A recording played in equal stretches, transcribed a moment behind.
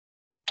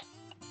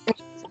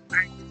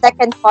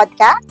second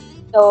podcast.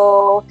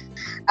 So,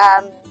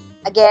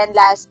 again,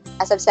 as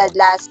I've said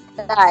last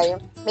time,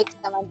 mix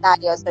naman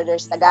tayo. So,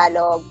 there's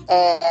Tagalog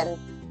and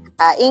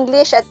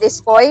English at this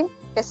point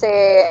kasi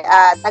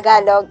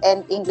Tagalog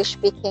and English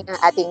speaking ang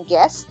ating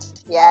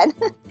guest. Yan.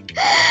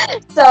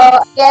 So,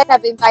 again,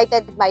 I've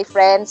invited my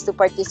friends to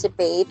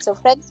participate. So,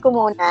 friends ko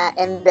muna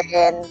and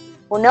then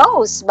who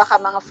knows, baka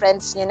mga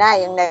friends nyo na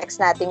yung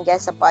next nating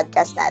guest sa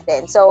podcast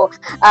natin. So,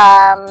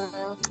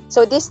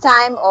 this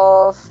time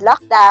of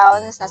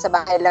lockdowns, nasa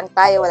bahay lang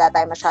tayo, wala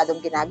tayong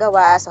masyadong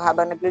ginagawa. So,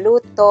 habang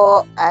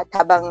nagluluto at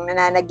habang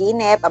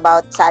nananaginip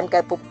about saan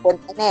ka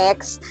pupunta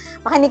next,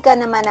 makinig ka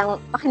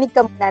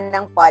muna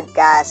ng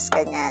podcast,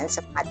 kanyan,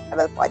 sa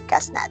travel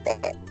podcast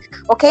natin.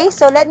 Okay,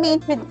 so let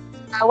me introduce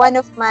one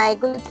of my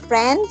good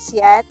friends,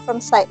 yan,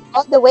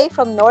 all the way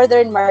from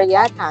Northern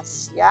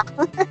Marianas. Yeah.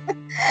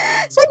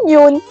 Saan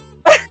yun?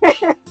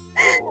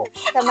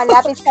 Sa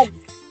malapit sa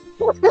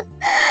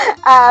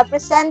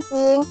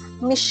presenting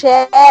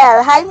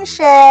Michelle. Hi,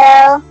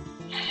 Michelle.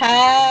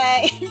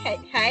 Hi.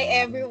 Hi,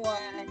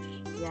 everyone.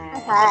 Yeah,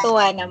 Hi.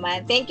 natuwa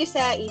naman. Thank you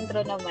sa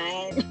intro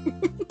naman.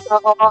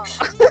 Oo.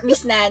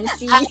 Miss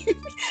Nancy.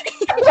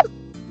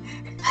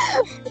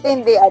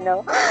 Hindi,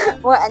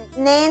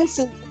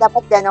 Nancy.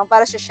 Dapat gano'n,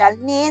 para social.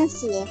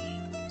 Nancy.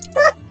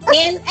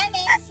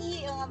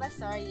 Nancy. Oh,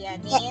 sorry. Yeah,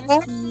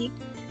 Nancy.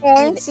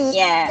 Nancy.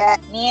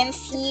 Yeah.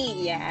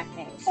 Nancy. Yeah,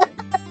 Nancy.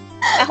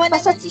 Ako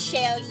naman si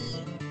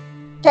Shelly.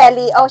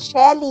 Shelly. Oh,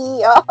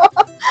 Shelly. Oh.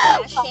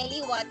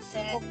 Shelly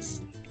Watson.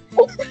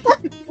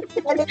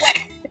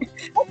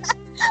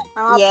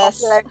 Mga Yes.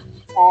 popular.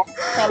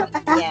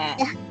 Yeah.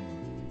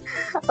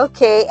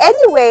 Okay.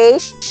 Anyway,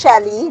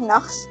 Shelly,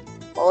 Nox.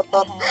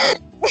 Photo.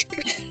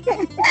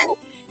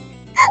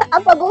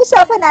 Ang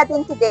pag-uusapan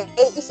natin today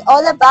is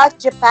all about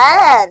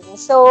Japan.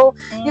 So,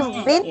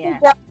 you've been to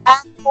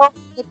Japan so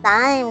many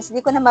times.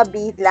 Hindi ko na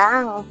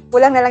mabilang.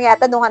 Kulang na lang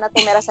yata doon ka na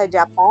tumira sa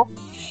Japan.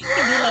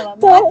 Hindi naman.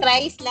 Mga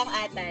tries lang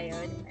ata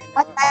yun.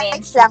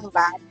 Tries lang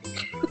ba?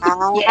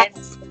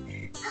 Yes.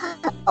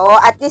 Oh,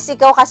 at least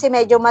ikaw kasi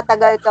medyo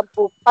matagal ka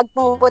po. Pag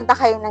pupunta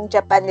kayo ng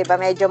Japan, di ba,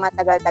 medyo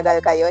matagal-tagal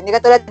kayo. Hindi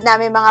katulad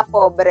namin mga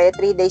pobre,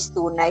 3 days,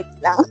 2 nights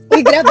lang.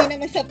 Uy, grabe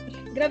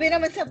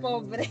naman sa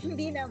pobre.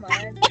 Hindi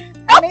naman.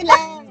 Ano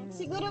lang,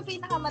 siguro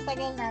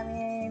pinakamatagal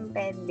namin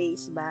 10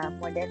 days ba?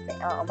 More than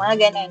 10. Oo, mga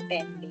ganun,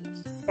 10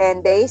 days.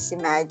 10 days,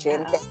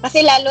 imagine.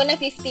 Kasi lalo na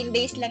 15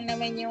 days lang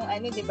naman yung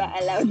di ba,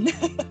 allowed na.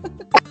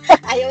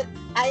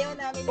 ayaw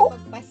namin yung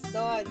magpas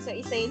doon. So,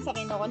 isa yun sa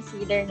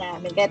kino-consider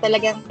namin. Kaya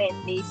talagang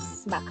 10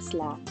 days max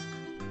lang.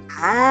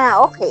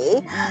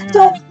 Okay.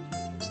 So,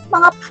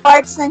 mga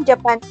parts ng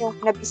Japan yung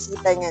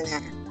nabisita nyo na.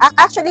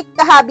 Actually,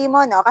 kahabi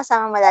mo, no?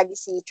 Kasama mo lagi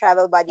si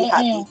Travel Buddy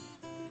Happy.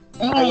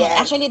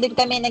 Actually, doon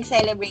kami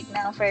nag-celebrate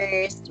ng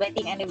first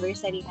wedding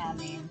anniversary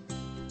namin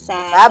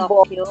sa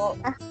Tokyo.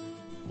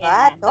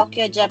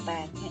 Tokyo,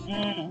 Japan.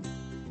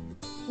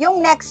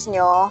 Yung next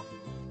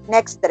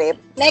trip?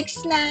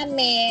 Next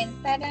namin,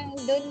 parang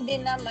doon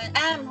din naman,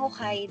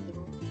 Hokkaido.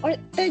 Or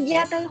third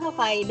yata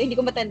Hokkaido, hindi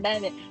ko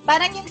matandaan eh.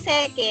 Parang yung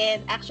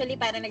second, actually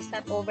parang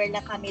nag-stop over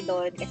lang kami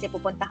doon kasi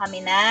pupunta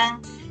kami ng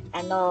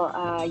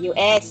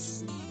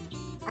US.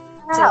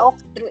 So,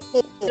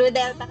 Okay. Through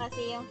Delta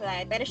kasi yung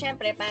flight. Pero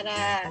syempre,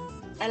 para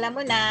alam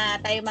mo na,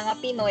 tayo mga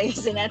Pinoy,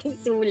 gusto natin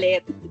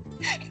sulit.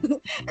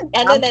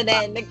 na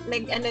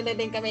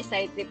din kami,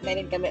 side trip na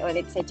rin kami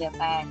ulit sa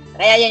Japan.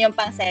 Kaya yan yung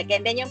pang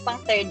second. Then yung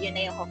pang third, yun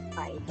na yung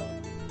Hokkaido.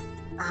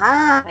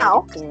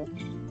 Okay.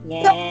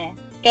 Yeah.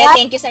 Kaya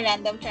thank you sa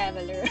Random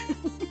Traveler.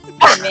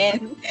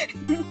 Amen.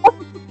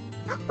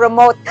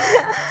 Promote.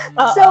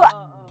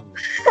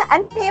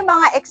 Ano yung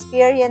mga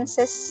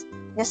experiences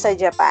niyo sa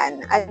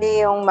Japan? Ano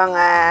yung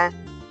mga,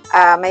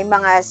 may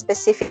mga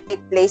specific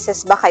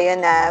places ba kayo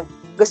na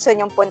gusto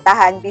nyong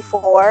puntahan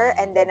before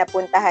and then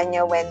napuntahan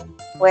nyo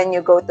when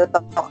you go to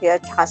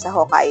Tokyo tsaka sa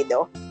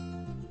Hokkaido?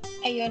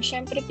 Ayun,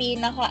 syempre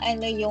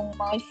yung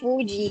Mount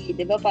Fuji,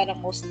 di ba?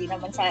 Parang mostly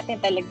naman sa atin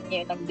talagang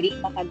yun ang dream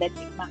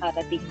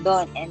makarating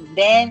doon. And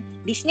then,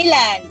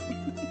 Disneyland.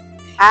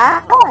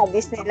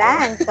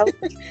 Disneyland. So,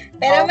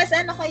 pero mas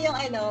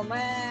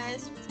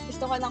mas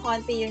gusto ko ng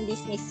konti yung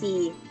Disney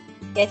Sea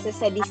kesa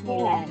sa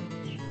Disneyland.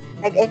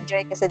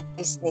 Nag-enjoy ka sa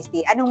Disney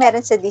Sea. Anong meron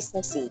sa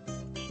Disney Sea?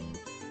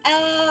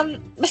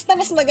 Basta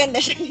mas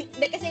maganda siya.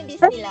 Kasi yung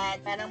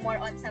Disneyland, parang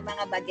more on sa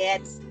mga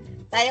bagets.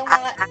 Tayong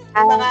mga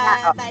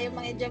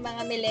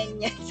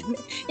millennials.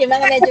 Yung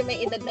mga medyo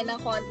may edad na ng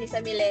konti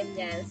sa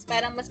millennials.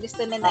 Parang mas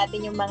gusto na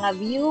natin yung mga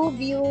view,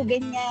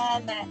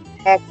 ganyan.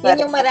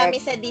 Yun yung marami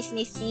sa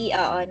Disney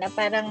Sea, na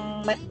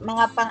parang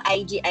mga pang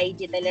IG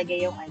talaga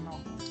yung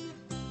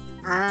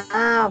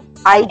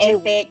IG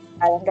effect.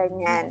 Parang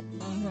ganyan.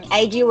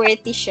 IG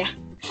worthy siya.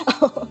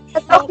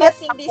 Yung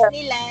kasing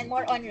Disneyland,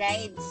 more on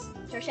rides.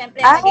 So, syempre,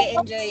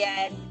 mag-e-enjoy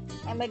yan.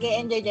 Ang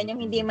mag-e-enjoy dyan yung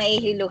hindi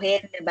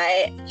maihiluhin,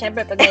 diba?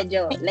 Syempre, pag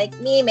medyo, like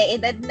me, may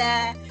edad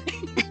na.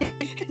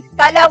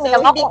 Kala mo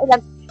naman kung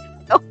ilang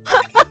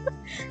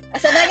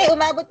Sa bagay,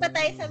 umabot pa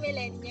tayo sa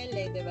millennial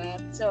di ba?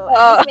 So, at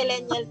least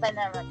millennial pa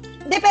naman.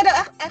 Hindi, pero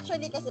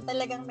actually kasi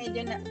talagang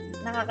medyo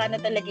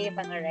nakakano talaga yung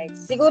mga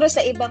rides. Siguro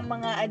sa ibang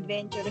mga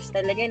adventurous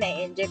talaga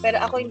na-enjoy.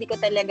 Pero ako hindi ko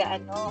talaga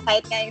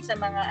kahit nga yung sa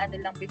mga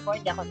lang before,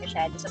 hindi ako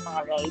masyado sa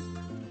mga rides.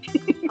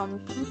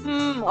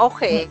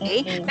 Okay.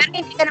 Pero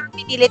hindi ka naman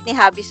pinilit ni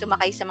Habi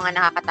sumakay sa mga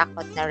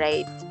nakakatakot na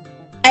rides.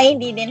 Ay,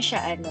 hindi din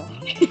siya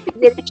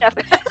Hindi din siya.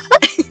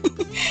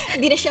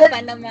 Hindi na siya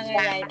fan ng mga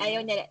ride.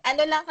 Ayaw niya.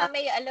 Lang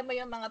kami, alam mo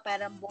yung mga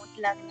parang boat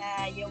lang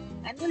nga, yung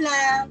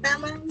lang,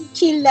 tamang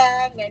chill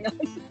lang, gano'n.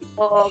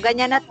 Oo,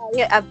 ganyan na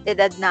tayo,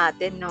 edad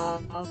natin, no?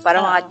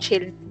 Parang mga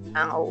chill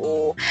lang,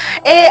 oo.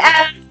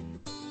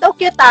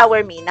 Tokyo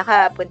Tower,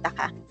 nakapunta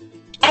ka?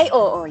 Ay,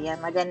 oo,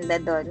 yan, maganda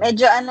doon.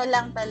 Medyo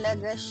lang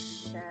talaga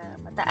siya,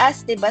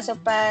 mataas, diba? So,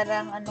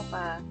 parang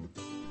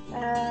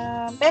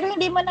pero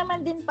hindi mo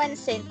naman din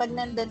pansin pag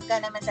nandun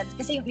ka naman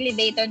kasi yung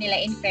elevator nila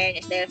in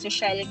fairness dahil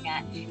social nga,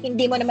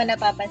 hindi mo naman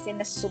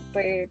napapansin na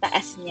super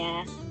taas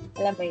niya.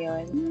 Alam mo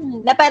yun?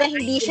 Na parang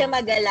hindi siya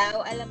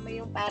magalaw. Alam mo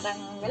yung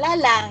parang wala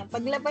lang.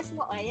 Paglabas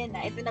mo, ayan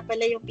na. Ito na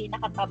pala yung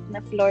pinaka-top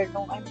na floor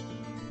nung okay.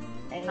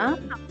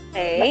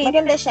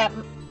 Maganda siya.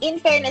 In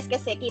fairness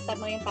kasi, kita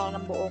mo yung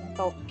parang buong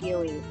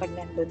Tokyo pag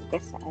nandun ka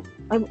sa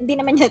hindi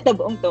naman yata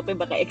buong Tokyo,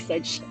 baka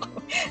exage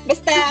ako.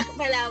 Basta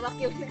malawak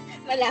yung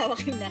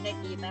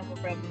nakikita mo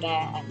from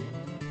the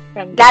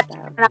lahat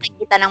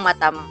nakikita ng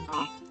mata mo.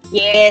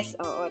 Yes,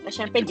 oo. Tapos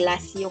syempre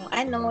glass yung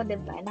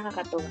diba?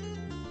 Nakakatuwa.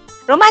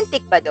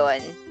 Romantic ba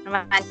doon?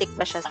 Romantic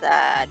ba siya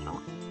sa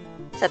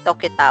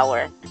Tokyo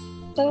Tower?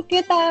 Tokyo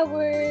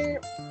Tower,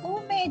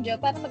 medyo.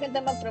 Parang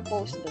maganda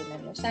mag-propose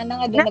doon.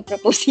 Sana nga doon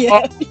nag-propose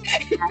siya.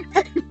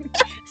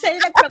 Sana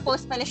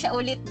nag-propose pala siya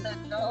ulit doon.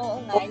 No?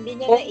 Oo nga, hindi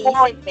niya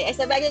naisip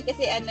sa bagay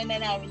kasi na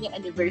namin yung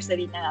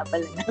anniversary na nga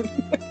pala namin.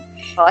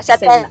 Sa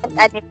 10th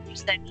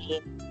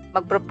anniversary,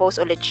 mag-propose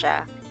ulit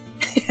siya.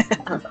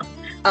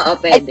 Oo,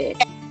 pwede.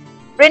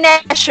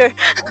 Pressure.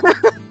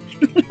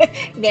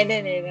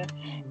 Ganun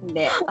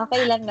Hindi,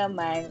 okay lang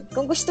naman.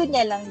 Kung gusto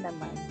niya lang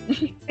naman.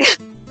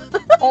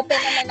 Open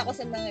naman ako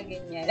sa mga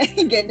ganyan.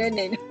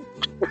 Ganun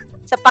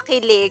Sa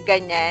pakilig,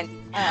 ganyan.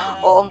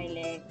 Oo,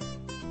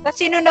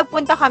 kasi nung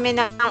nagpunta kami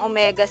ng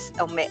Omega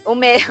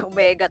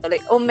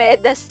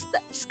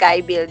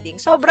Sky Building,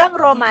 sobrang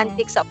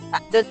romantic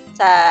doon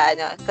sa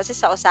kasi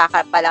sa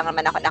Osaka pa lang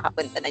naman ako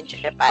nakapunta ng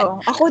Japan.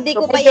 Oo, ako di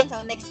ko pa yan.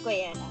 So, next ko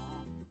yan.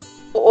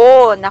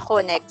 Oo,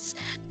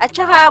 next. At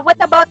saka, what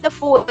about the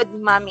food,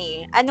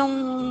 Mami?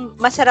 Anong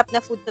masarap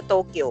na food sa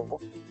Tokyo?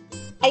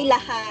 Ay,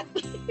 lahat.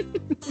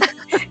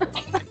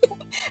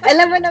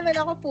 Alam mo naman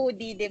ako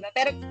foodie, di ba?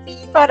 Pero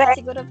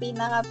siguro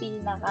pinaka,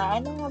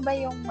 ano ba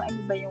yung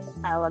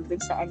tawag dun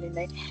sa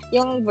na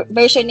yung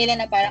version nila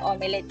na parang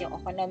omelette, yung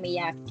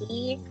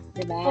okonomiyaki,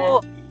 di ba?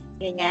 Oo.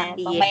 Ganyan.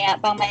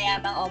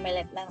 Pangmayamang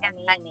omelette lang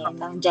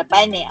ng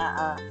Japan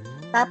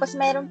Tapos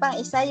mayroon pang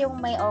isa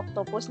yung may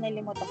octopus,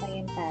 nalimutan ko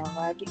yung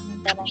tawag.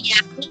 Yung parang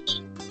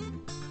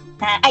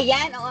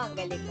ayan, ang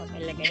galing mo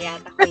talaga.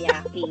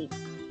 Takoyaki.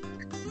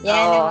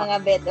 Yan ang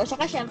mga bet. O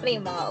saka syempre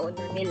yung mga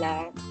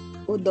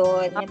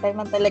udon. Yan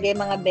talaga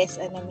yung mga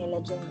best nila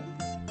dyan.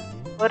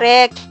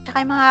 Correct.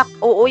 Saka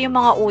yung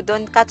mga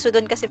udon,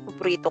 katsudon kasi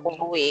paborito ko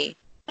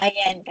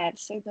Ayan,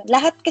 katsudon.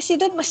 Lahat kasi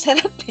doon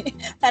masarap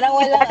Parang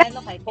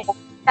walang kahit.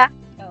 Okay.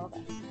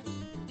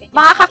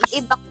 Mga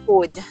kakaibang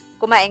food.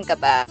 Kumain ka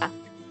ba?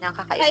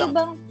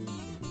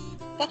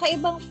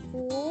 Kakaibang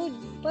food.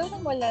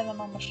 Parang wala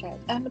namang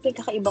masyado. Ano ba yung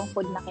kakaibang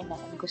food na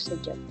kinain ko sa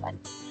Japan?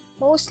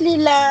 Mostly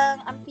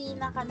lang, ang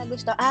pinaka na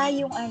gusto,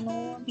 yung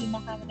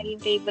pinaka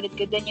naging favorite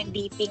ko doon, yung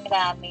dipping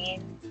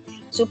ramen.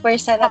 Super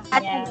sarap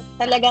niya.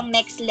 Talagang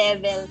next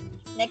level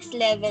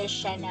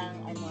siya ng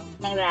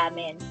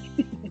ramen.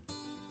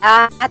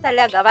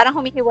 Talaga? Parang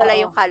humihiwala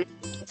yung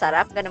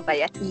sarap? Ganun ba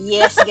yan?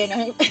 Yes,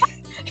 ganun.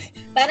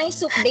 Parang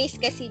soup base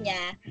kasi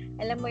niya.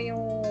 Alam mo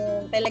yung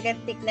talagang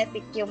thick na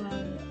thick yung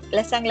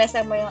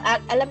lasang-lasa mo yung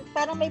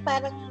parang may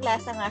parang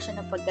lasa nga siya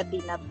ng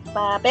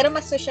pagkatinapa. Pero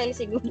mas social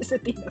siguro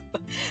sa tinapa.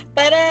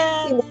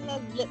 Parang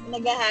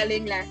naghahalo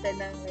yung lasa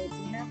ng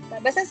tinapa.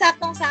 Basta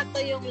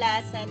saktong-sakto yung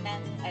lasa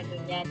ng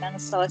ng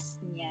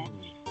sauce niya.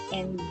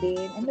 And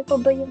then ano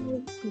pa ba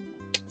yung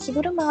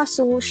siguro mga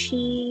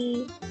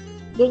sushi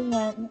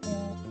ganyan.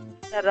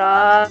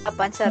 Sarap,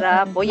 ang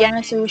sarap. Yan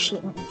sushi.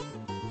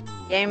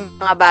 Yan yung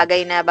mga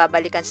bagay na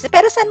babalikan.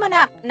 Pero saan mo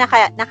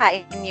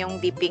nakain yung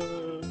dipping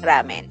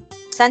ramen?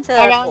 Saan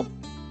sa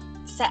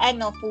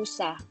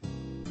Pusa.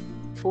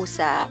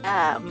 Pusa.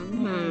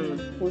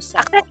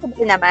 Pusa.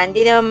 Accessible naman.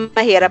 Hindi naman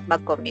mahirap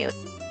mag-commute.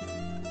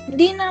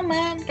 Hindi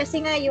naman.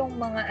 Kasi nga yung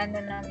mga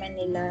naman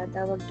nila,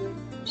 tawag doon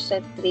sa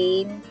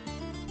train.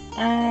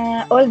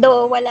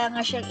 Although wala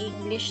nga siyang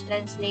English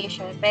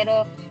translation,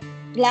 pero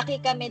lucky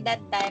kami that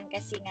time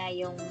kasi nga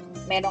yung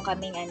meron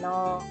kaming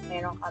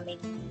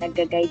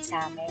nagga-guide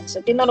sa amin.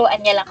 So,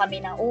 tinuruan niya lang kami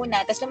ng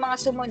una. Tapos yung mga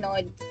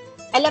sumunod,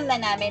 alam na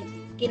namin,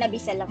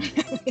 kinabisa lang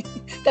namin.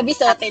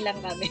 Kabisote lang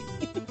kami.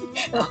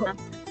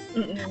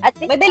 At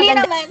madali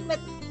naman.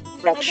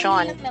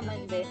 Madali lang naman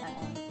din.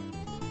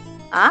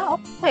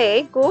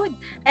 Okay, good.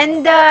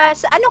 And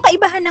sa anong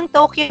kaibahan ng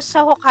Tokyo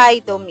sa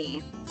Hokkaido, Mi?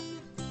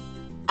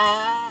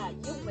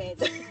 Yung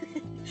weather.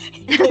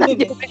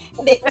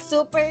 Hindi,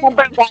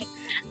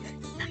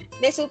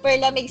 super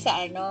lamig sa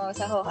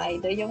sa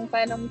Hokkaido. Yung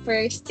parang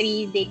first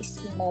 3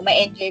 days mo,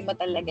 ma-enjoy mo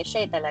talaga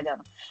siya.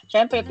 Talagang,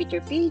 syempre,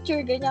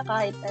 picture, ganyan,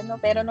 kahit ano.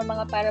 Pero nung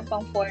mga parang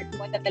pang 4th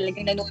mo na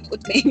talagang nanonood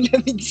na yung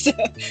lamig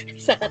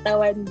sa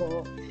katawan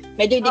mo.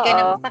 Medyo hindi ka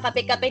na,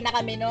 pakape-kape na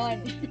kami noon.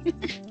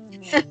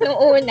 Nung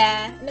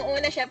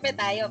una, syempre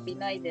tayo,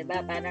 Pinoy, diba?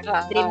 Parang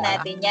dream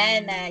natin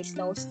yan na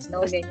snow,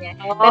 ganyan.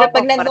 Pero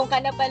pag nandun ka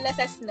na pala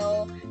sa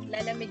snow,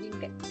 lalamigin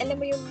ka. Alam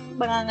mo yung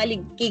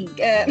mangangaligkig.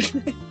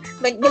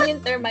 Yun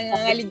yung term,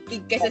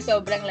 mangangaligkig ka sa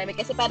sobrang lamig.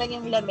 Kasi parang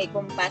yung lamig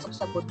pumapasok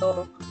sa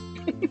buto.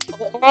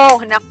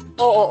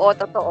 Oo,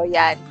 totoo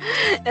yan.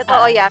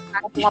 Totoo yan.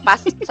 Parang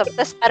pumapasok sa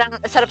tapos parang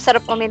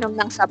sarap-sarap uminom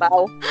ng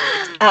sabaw.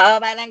 Oo,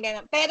 parang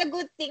gano'n. Pero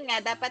good thing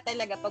nga, dapat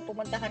talaga pag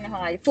pumunta ka ng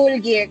Hawaii, full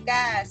gear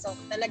ka. So,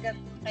 talagang,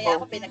 kaya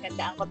ako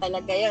pinagandaan ko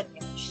talaga yun.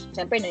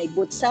 Siyempre,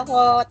 nai-boots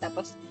ako,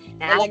 tapos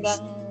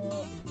talagang,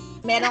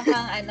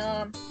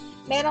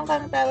 meron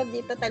kang tawag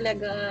dito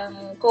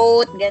talagang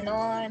coat,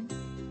 gano'n.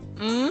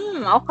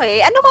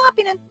 Okay. Ano mga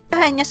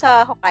pinuntahan niya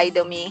sa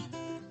Hokkaido, Mi?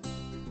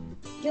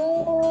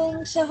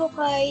 Yung sa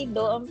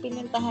Hokkaido, ang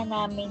pinuntahan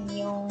namin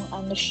yung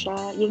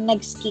yung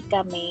nag-ski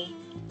kami.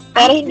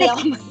 Pero hindi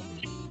ako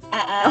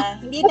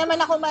hindi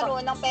naman ako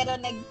marunong, pero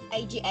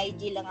nag-IG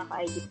lang ako,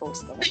 IG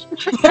post ko.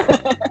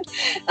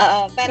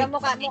 Pero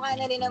mukha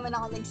na rin naman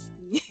ako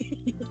nag-ski.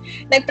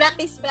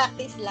 Nag-practice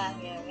lang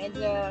yan.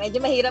 Medyo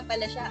mahirap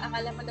pala siya.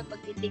 Akala mo na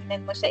pag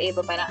titignan mo sa iba,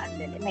 parang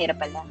andali.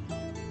 Mahirap pala.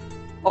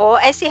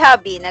 Si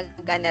Habi,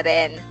 nag-ano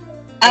rin.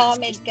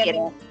 Med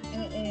kami.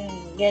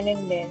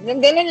 Ganun din.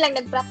 Ganun lang,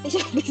 nag-practice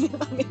kami.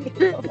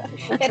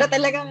 Pero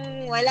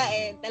talagang wala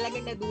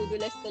Talagang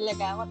nadudulas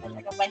talaga ako.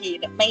 Talagang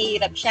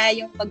mahirap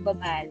siya yung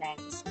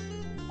pagbabalance.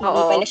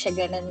 Hindi pala siya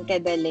ganun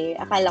kadali.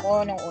 Akala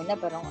ko nung una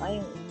parang,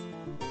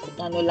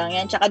 ano lang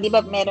yan. Tsaka di ba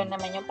meron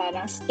naman yung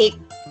parang stick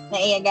na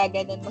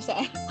iagaganon mo sa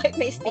kahit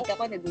may stick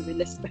ako,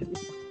 nadudulas pa rin.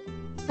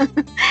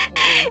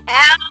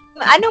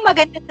 Anong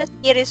maganda sa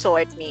ski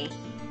resort, Mi?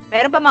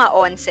 Meron ba mga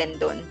onsen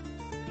dun?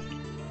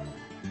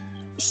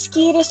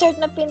 Ski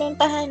resort na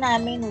pinuntahan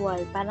namin,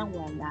 parang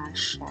wala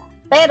siya.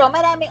 Pero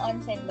maraming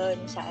onsen doon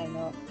sa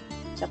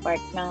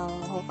part ng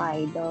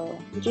Hokkaido.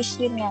 Which is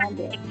yun nga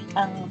din.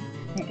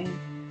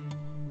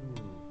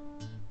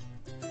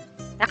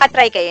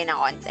 Nakatry kayo ng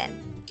onsen?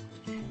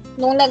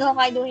 Nung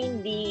nag-Hokkaido,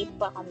 hindi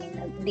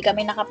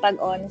kami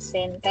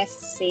nakapag-onsen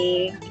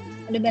kasi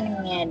ano ba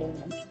nangyari?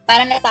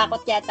 Parang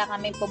natakot yata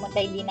kami pumunta,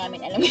 hindi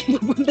namin alam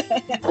yung pupunta.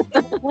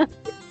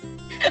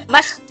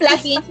 Mas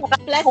plus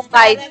parang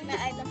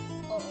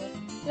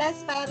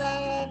plus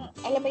parang,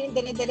 alam mo yung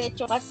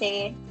dire-diretso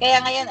kasi, kaya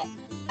ngayon,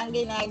 ang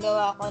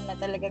ginagawa ko na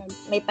talagang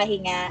may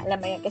pahinga,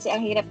 alam mo yun, kasi ang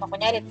hirap na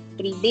kunyari,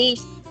 3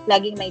 days,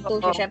 laging may 2,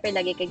 so syempre,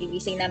 lagi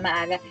kagigising na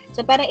maaga.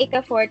 So, parang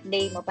ika-4th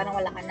day mo, parang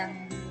wala ka ng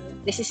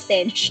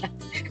resistensya.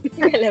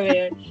 Alam mo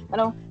yun?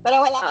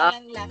 Parang wala ka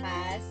ng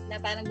lakas,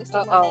 na parang gusto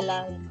mo na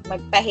lang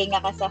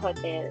magpahinga ka sa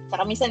hotel.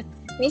 Saka minsan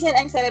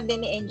ang sarap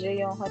din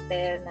i-enjoy yung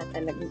hotel na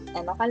talagang,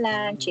 ka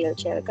lang, chill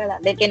ka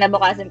lang. Then,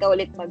 kinabukasan ka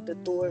ulit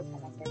magtutour.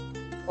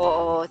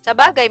 Oo. Sa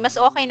bagay, mas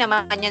okay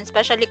naman yan,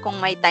 especially kung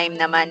may time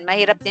naman.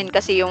 Mahirap din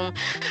kasi yung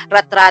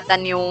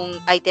rat-ratan yung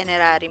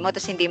itinerary mo,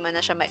 tapos hindi mo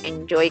na siya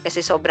ma-enjoy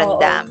kasi sobrang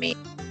dami.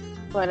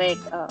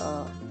 Correct,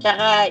 oo.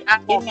 Tsaka,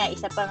 yun nga,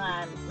 isa pa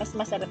nga, mas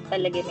masarap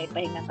talaga may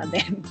pahinga ka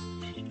din.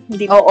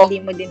 Hindi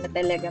mo din na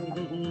talaga,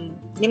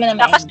 hindi mo na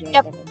ma-enjoy.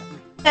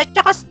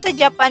 Tsaka sa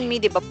Japan,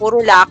 di ba, puro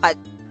lakad.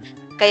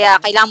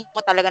 Kaya, kailangan mo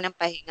talaga ng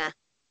pahinga.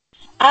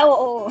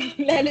 Oo.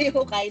 Lalo yung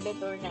Hokkaido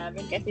tour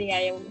namin kasi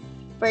nga yung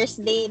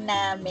first day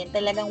namin,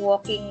 talagang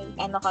walking,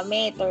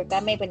 tour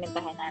kami,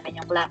 pinuntahan namin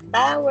yung Clock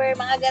Tower,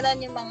 mga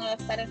ganon yung mga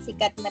parang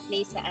sikat na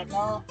place sa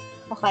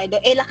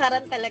Hokkaido.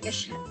 Lakaran talaga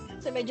siya.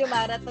 So, medyo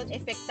marathon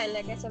effect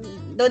talaga. So,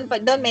 doon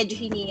medyo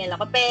hiningal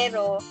ako.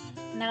 Pero,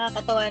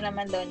 nakakatawa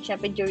naman doon.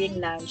 Siyempre,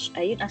 during lunch,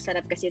 ayun, ang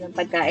sarap kasi ng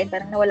pagkain.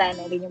 Parang nawala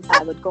na rin yung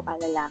pagod ko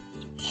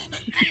kalalaki.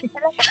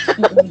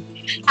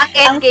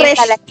 Ang fresh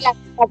talaga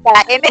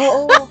pagkain.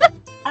 Oo.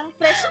 Ang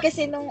fresh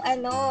kasi nung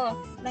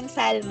ng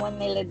salmon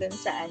nila doon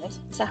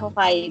sa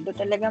Hokkaido.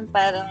 Talagang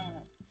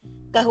parang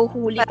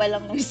kahuhuli pa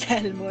lang ng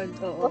salmon.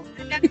 Oo.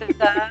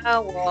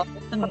 Wow.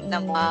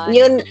 Naman.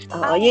 Yun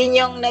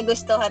yung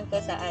nagustuhan ko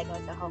sa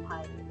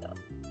Hokkaido.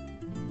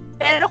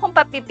 Pero kung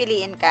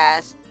papipiliin ka,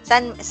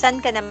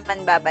 saan ka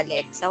naman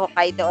babalik? Sa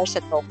Hokkaido or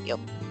sa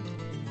Tokyo?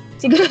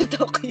 Siguro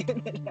Tokyo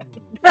na lang.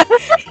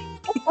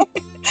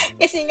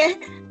 Kasi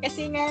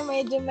nga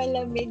medyo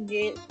malamig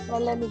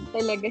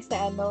talaga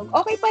sa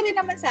Okay pa rin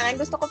naman sa akin.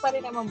 Gusto ko pa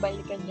rin naman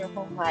balikan yung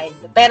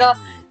Hokkaido. Pero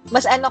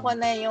mas ko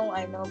na yung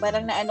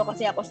parang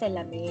kasi ako sa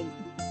lamig.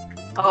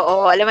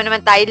 Oo, alam mo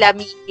naman tayo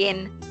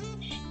lamigin.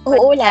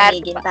 Oo,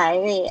 Kunyari lamigin pa.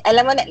 tayo eh.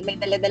 Alam mo na, may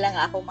dala-dala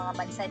nga ako mga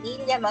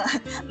mansanilya,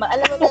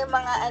 alam mo na yung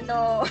mga ano,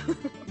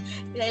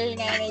 dahil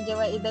nga medyo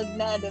may edad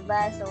na, di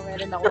ba? So,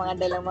 meron ako mga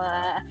dalang mga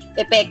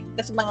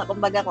epektos, mga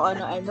kumbaga kung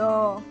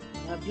ano-ano.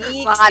 Mga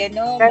Vicks, Mga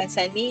gano'n,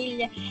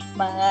 mansanilya,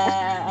 mga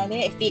ano,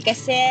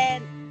 efficacy.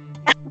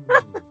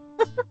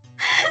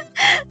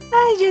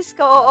 Ay, Diyos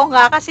ko, oo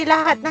nga, kasi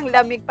lahat ng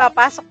lamig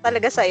papasok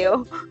talaga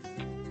sa'yo.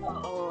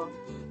 Oo.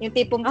 Yung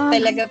tipong Ah.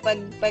 talaga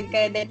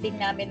pagkadating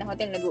namin ng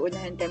hotel,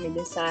 nag-uunahan kami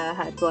dun sa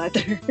hot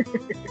water.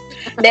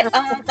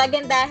 Ang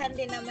kagandahan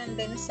din naman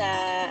dun sa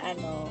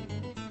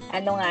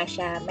ano nga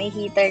siya, may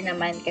heater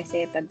naman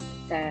kasi pag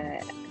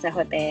sa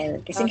hotel.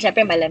 Kasi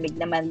syempre malamig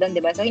naman doon,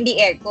 'di ba? So hindi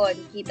aircon,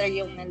 heater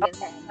yung nandun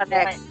sa.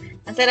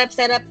 Ang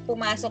sarap-sarap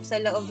pumasok sa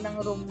loob ng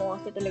room mo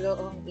kasi talaga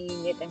ang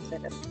init, ang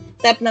sarap.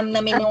 Sarap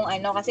namnamin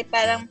yung kasi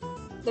parang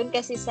doon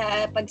kasi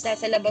sa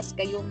pagsasalabas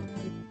ka yung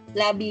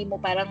labi mo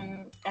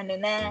parang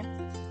na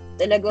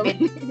talagang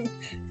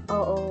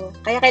oo.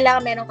 Kaya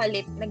kailangan meron ka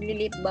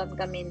nagli-lip balm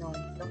kami nung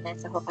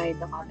nasa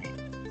Hokkaido kami.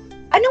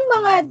 Anong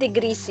mga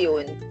degrees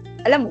yun?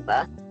 Alam mo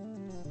ba?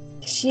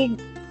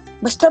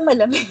 Basta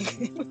malamig.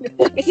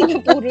 Kasi na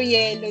puro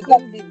yelo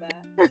doon, di ba?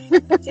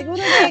 Siguro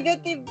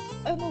negative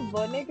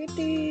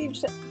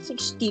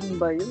 16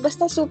 ba yun?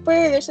 Basta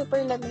super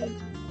lamig.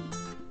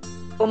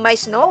 Kung may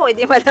snow,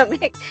 hindi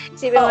malamig.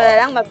 Isipin mo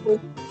na lang,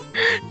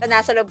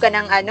 nasa loob ka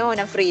ng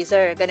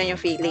freezer. Ganun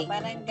yung feeling.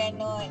 Parang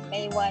ganun.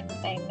 May one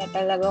time na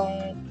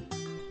talagang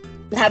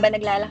habang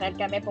naglalakad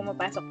kami,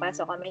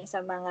 pumapasok-pasok kami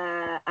sa mga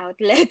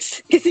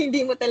outlets kasi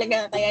hindi mo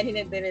talaga kayanin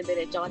na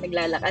dire-diretso ako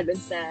naglalakad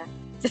doon sa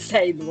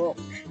sidewalk.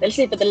 Dahil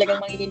siya talagang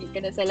manginginig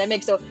ka na sa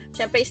lamig. So,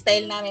 syempre,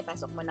 style namin,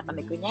 pasok muna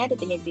kami kunyari,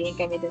 tingin-tingin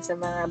kami doon sa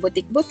mga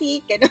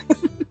butik-butik, gano'n.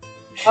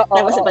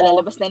 Tapos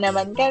palalabas na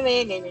naman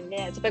kami,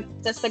 ganyan. So,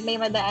 pag may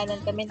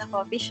madaanan kami na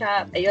coffee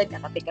shop, ayun,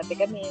 kakape-kape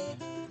kami.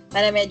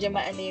 Para medyo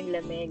maano yung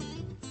lamig.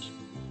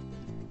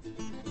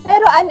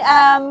 Pero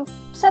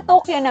sa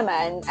Tokyo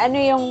naman, ano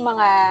yung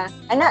mga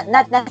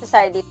not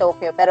necessarily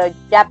Tokyo, pero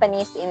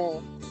Japanese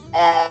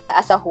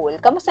as a whole.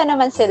 Kamusta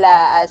naman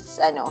sila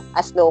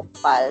as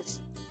locals?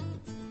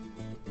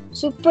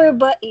 Super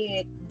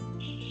bait.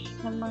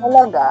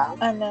 Talaga?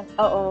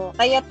 Oo.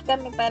 Kaya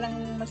kami parang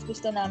mas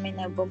gusto namin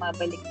na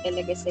bumabalik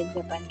talaga sa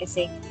Japan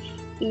kasi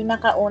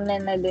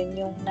pinakauna na dun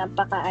yung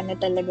napaka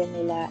talaga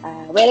nila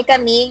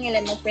welcoming,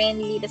 alam mo,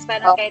 friendly. Tapos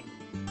parang kahit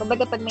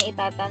kumbaga pag may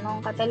itatanong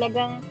ka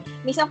talagang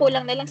minsan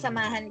kulang na lang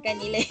samahan ka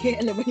nila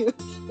alam mo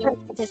yung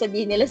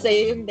sasabihin nila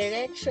sa'yo yung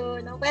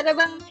direction. No? Para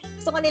bang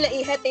gusto ko nila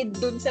ihatid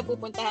dun sa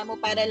pupuntahan mo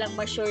para lang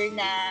ma-sure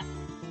na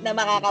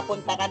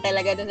makakapunta ka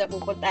talaga dun sa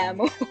pupuntahan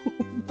mo.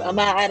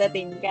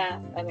 Makakarating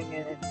ka. Parang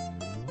gano'n.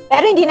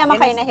 Pero hindi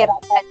naman kayo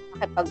nahirapan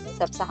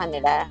makipag-usap sa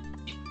kanila.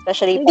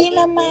 Especially hindi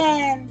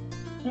naman.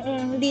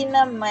 Hindi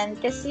naman.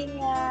 Kasi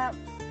nga,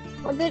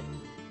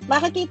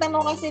 makikita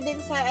mo kasi din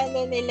sa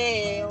nila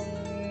yung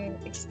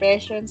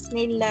expressions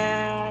nila.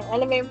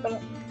 Alam mo yung pag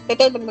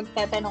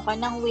magtatanong ka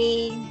ng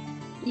way,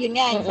 yun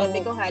nga, yung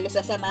sabi ko, halos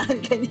sasamahan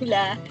ka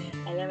nila.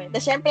 Alam mo.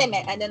 Tapos syempre,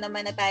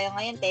 naman na tayo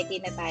ngayon,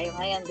 techie na tayo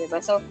ngayon, di ba?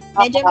 So,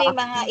 medyo may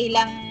mga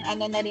ilang,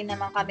 na rin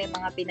naman kami,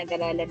 mga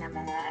pinag-aralan na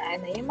mga,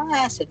 yung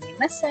mga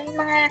sunimasa,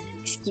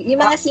 yung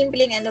mga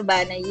simpleng na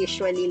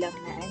usually lang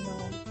na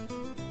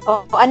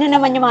ano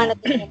naman yung mga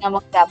natutunan na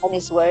mga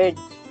Japanese word?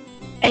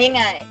 Ayun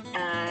nga,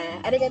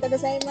 arigatou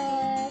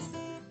gozaimasu.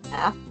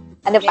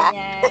 Ano pa?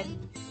 Ganyan.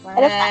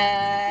 Mga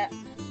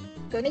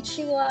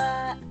konnichiwa.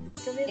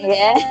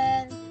 Yeah.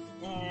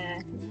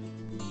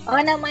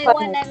 May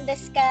wanan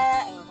desu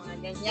ka. Mga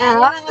ganyan.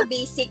 Yung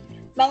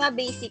mga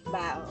basic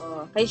ba?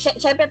 Oo. Kaya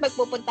syempre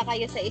pagpupunta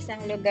kayo sa isang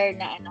lugar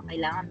na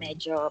kailangan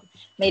medyo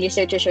may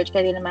research ka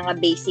rin ng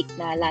mga basic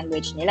na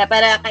language nila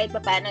para kahit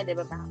paano, 'di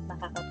ba,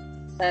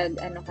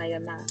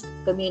 kayo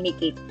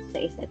ma-communicate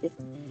sa isa't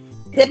isa.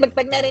 Kasi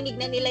pag narinig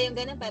na nila yung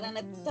gano'n, parang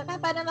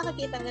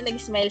makakita na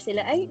nag-smile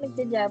sila, ay,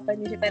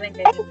 nagja-Japanese, parang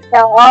gano'n.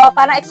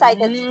 Parang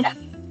excited sila.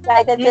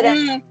 Excited sila.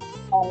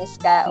 Japanese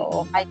ka,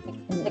 kahit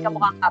hindi ka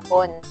mukhang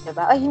Hapon,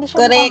 diba? Ay, hindi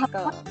siya correct.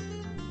 mukhang Hapon.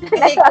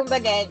 Kasi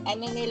kumbaga,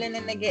 nila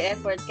na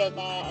nag-e-effort ka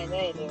na,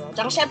 diba?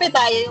 Tsaka syempre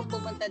tayo yung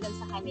pumunta dun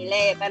sa kanila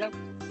Parang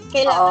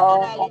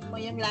kailangan aralin mo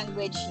yung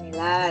language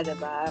nila,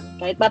 diba?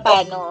 Kahit pa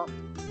paano.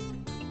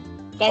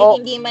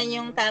 Kahit hindi man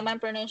yung tamang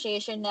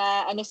pronunciation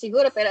na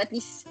siguro, pero at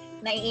least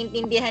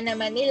naiintindihan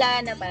naman nila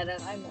na parang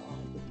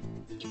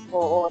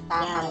Oo,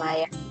 tama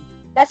yan.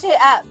 Kasi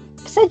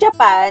sa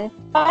Japan,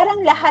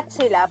 parang lahat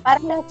sila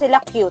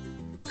cute.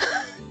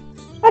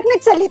 Pag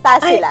nagsalita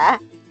sila,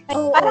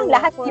 parang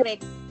lahat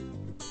correct.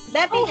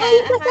 Dati nga,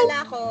 akala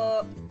ko,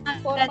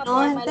 forma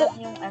lang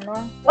yung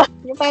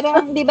yung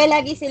parang, di ba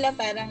lagi sila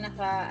parang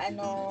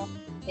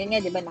yun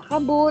nga, di ba,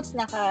 naka-boots,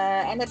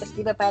 tapos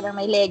di ba parang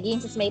may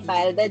leggings, tapos may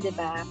palda, di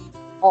ba?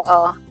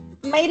 Oo.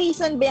 May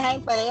reason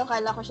behind pala yung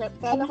kala ko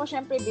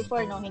syempre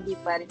before, hindi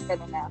pa rin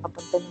kami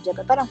nakapunta ng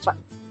Japan. Parang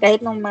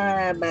kahit nung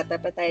mga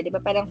bata pa tayo, di ba,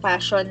 parang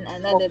fashion,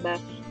 di ba?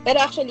 Pero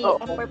actually,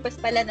 ang purpose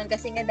pala nun,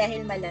 kasi nga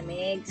dahil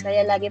malamig,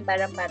 kaya laging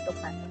parang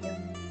patok-patok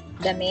yung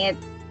damit.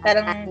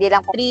 Parang Hindi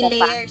lang 3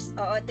 layers.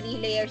 Oo, 3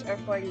 layers or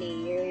 4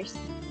 layers.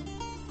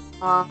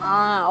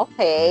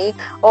 Okay.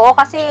 Oo,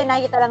 kasi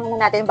nakikita lang naman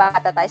natin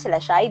bata tayo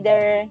sila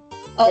Shider.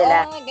 Oo,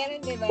 Sila. ganun,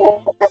 di ba?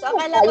 So,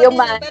 akala ko Tayo din,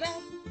 man. parang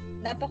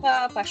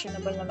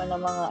napaka-fashionable naman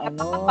ng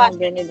mga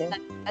ganun din.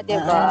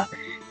 Diba?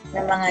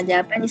 Ng mga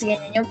Japanese,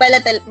 ganyan. Yung pala,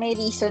 may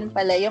reason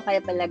pala yung kaya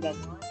pala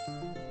ganun.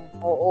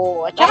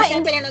 Oo. At Kaya saka,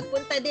 syempre,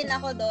 nagpunta din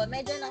ako doon.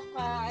 Medyo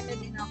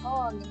din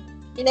ako.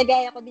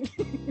 Ginagaya ko din.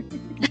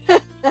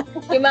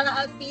 Yung mga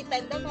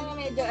outfitan doon, parang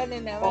medyo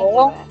naman,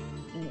 Oo. diba?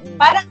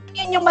 Parang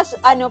yun yung mas,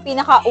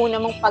 pinakauna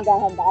mong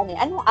paghahandaan eh.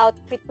 Anong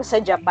outfit ko sa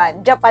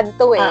Japan? Japan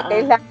to eh.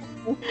 Kailangan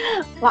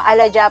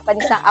maala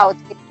Japanese ang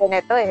outfit ko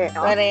nito eh.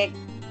 No? Correct.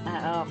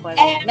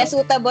 Correct. Na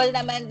suitable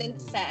naman din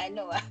sa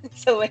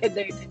sa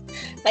weather.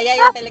 Kaya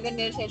yun talaga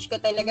ni-research ko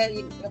talaga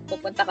yung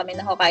pupunta kami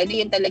ng Hokkaido,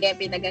 yun talaga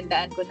yung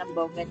pinagandaan ko ng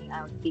bongga ng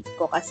outfit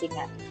ko kasi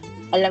nga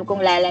alam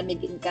kong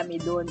lalamigin kami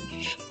doon.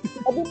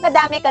 Sabi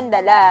madami kang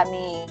dala,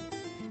 Mi.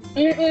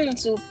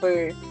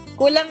 Super.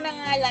 Kulang na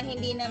nga lang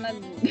hindi na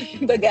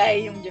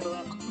magbagay yung jowa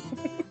ko.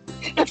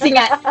 Kasi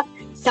nga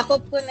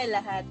sakop ko na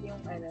lahat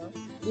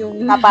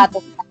yung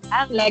Sapatos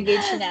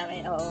luggage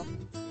namin. Oo.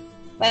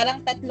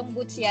 Parang 3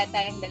 boots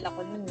yata yung dala ko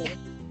nun eh.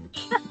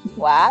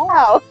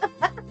 Wow!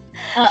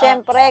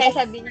 Siyempre,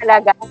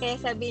 kaya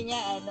sabi niya,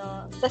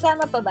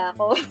 sasama pa ba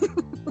ako?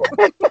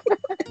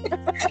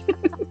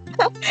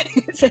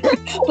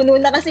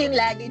 Puno na kasi yung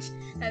luggage.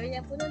 Sabi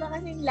niya, puno na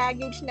kasi yung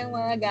luggage ng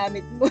mga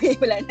gamit mo eh.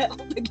 Wala na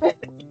akong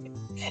paglalagay.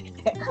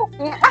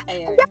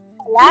 Ayun.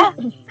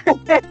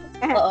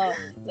 Oo.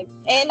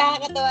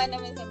 Nakakatawa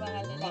naman sa mga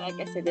lalaki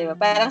kasi, di ba?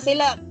 Parang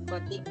sila,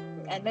 konting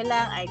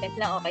items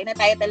lang, okay na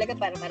tayo talaga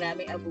para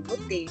maraming abubot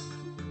eh.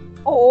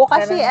 Oo,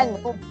 kasi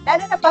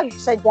lalo na pag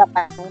sa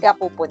Japan ka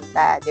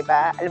pupunta, di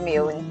ba? Alam mo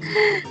yun?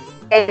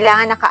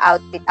 Kailangan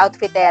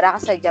outfitera ka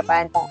sa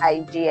Japan, pang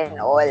IG and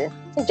all.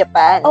 Sa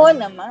Japan. Oo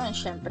naman,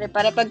 syempre.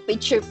 Para pag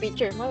picture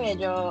mo,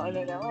 medyo,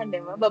 naman,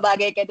 di ba?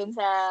 Babagay ka dun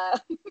sa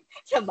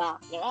sa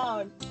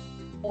background.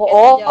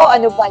 Oo,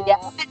 ano ba yan?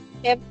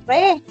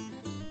 Syempre.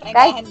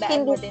 Kahit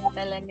hindi mo din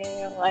talaga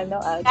yung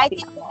outfit kahit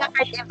hindi mo.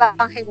 Kahit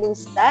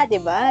evangelista, di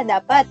ba?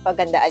 Dapat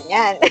pagandaan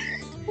yan.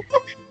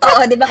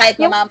 Oo, di ba? Kahit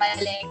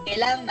mamamalengke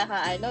lang,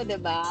 di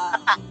ba?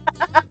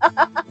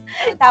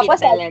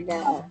 Tapos,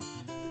 talaga.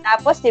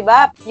 Tapos, di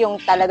ba,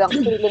 yung talagang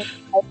feeling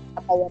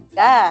kapayat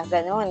ka.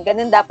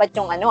 Ganun dapat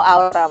yung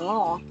aura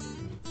mo.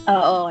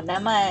 Oo,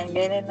 naman.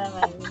 Ganun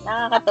naman.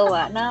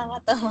 Nakakatawa.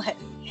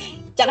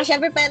 Tsaka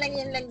syempre parang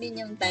yun lang din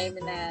yung time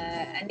na,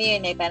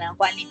 parang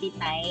quality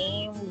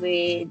time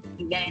with,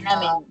 gano'n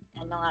namin,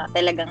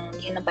 talagang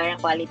yun ang parang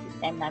quality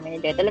time namin.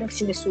 Talagang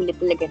sinusulit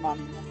talaga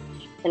namin.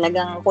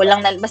 Talagang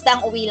kulang na, basta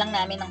ang uwi lang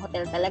namin ng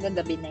hotel talaga,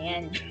 gabi na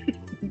yan.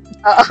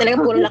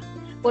 Talagang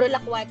puro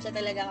lakwatsa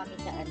talaga kami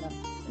sa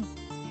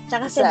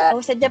Tsaka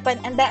sa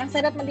Japan, ang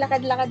sarap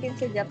maglakad-lakad din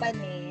sa Japan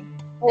eh.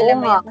 Alam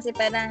mo yun, kasi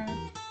parang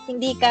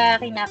hindi ka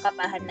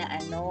kinakabahan na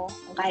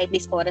kahit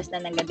 10 oras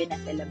na ng gabi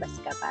nasa labas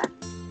ka pa.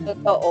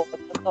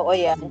 Totoo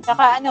yan.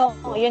 Tsaka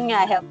yun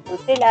nga,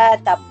 helpful sila,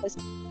 tapos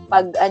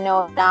pag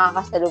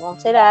nakakasalubong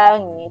sila,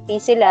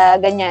 ngiti sila,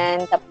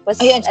 ganyan, tapos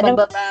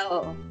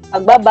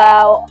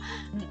magbabaw.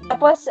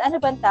 Tapos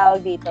bang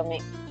tawag dito,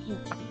 Mick?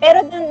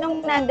 Pero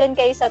nung nandun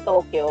kayo sa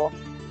Tokyo,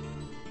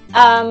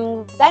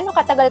 gaano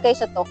katagal kayo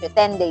sa Tokyo?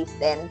 10 days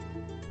din?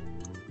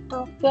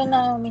 Tokyo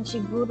namin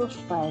siguro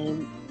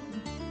 5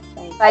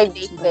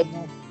 days din.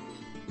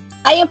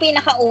 Yung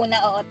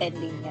pinakauna, 10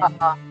 din yan.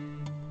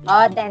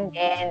 10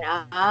 din.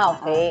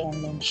 Okay.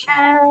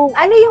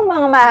 Ano yung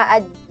mga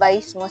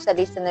ma-advise mo sa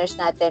listeners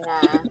natin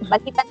na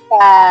makita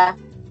sa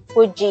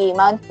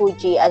Mount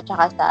Fuji at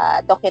saka sa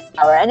Tokyo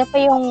Tower? Ano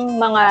pa yung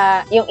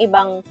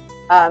ibang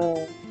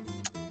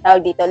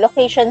tawag dito,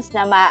 locations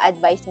na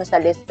ma-advise mo sa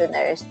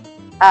listeners?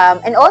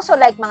 And also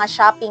like mga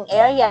shopping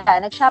area.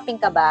 Nag-shopping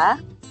ka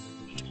ba?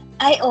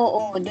 Ay,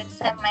 oo. Doon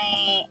sa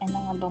may,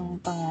 nga bang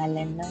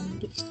pangalan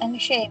nun?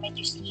 Siya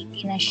medyo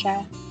city na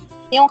siya.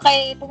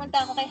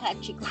 Pumunta ako kay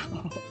Hachiko.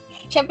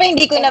 Siyempre,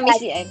 hindi ko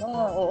na-miss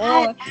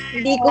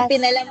hindi ko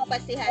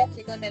pinalampas si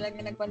Hachiko. Talaga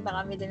nagpunta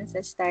kami dun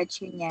sa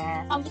statue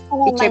niya.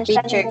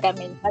 Picture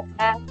kami.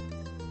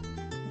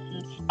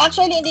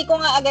 Actually, hindi ko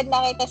nga agad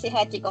nakita si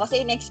Hachiko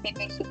kasi in-expect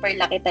ko super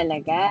laki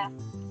talaga.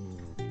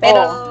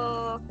 Pero,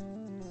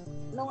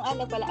 nung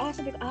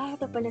sabi ko,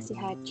 ito pala si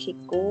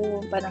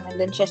Hachiko. Parang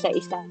nandun siya sa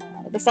isang,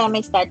 basta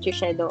may statue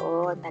siya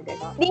doon na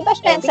gano'n. Di ba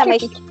siya sa may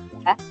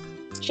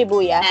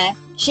Shibuya?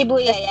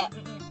 Shibuya, yeah.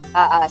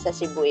 Sa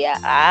Shibuya.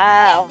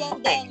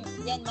 Okay.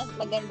 Yan, mas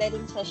maganda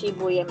rin sa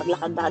Shibuya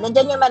maglakad-lakad.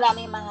 Nandiyan yung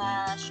maraming mga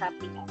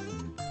shopping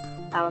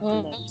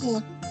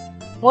outlets.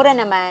 Mura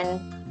naman.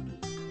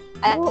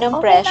 Anong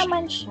okay presyo?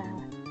 naman siya.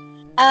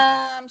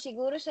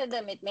 Siguro sa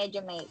damit, medyo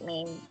may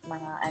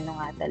mga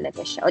nga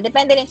talaga siya. O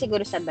depende rin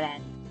siguro sa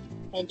brand.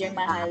 Medyo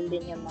mahal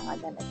din yung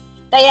mga damit.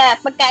 Kaya,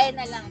 pagkain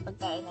na lang.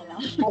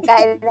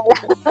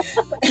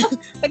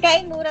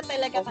 Pagkain mura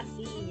talaga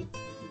kasi.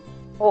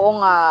 Oo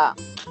nga.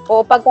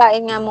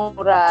 Pagkain nga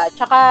mura.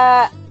 Tsaka,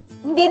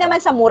 hindi naman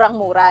sa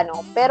murang-mura,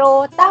 no?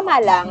 Pero tama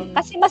lang.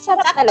 Kasi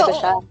masarap Sakto, talaga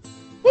siya. oo.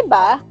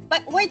 Diba?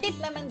 But worth it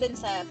naman dun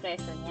sa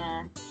presyo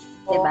niya.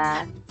 Oo.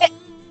 Diba?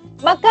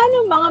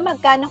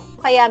 Magkano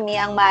kaya, Mi,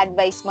 ang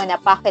ma-advise mo na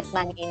pocket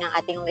money ng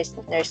ating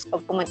listeners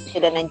pag pumunta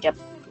sila ng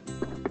Japan?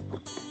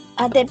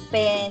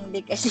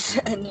 Depende kasi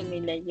sa ano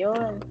nila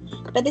yun.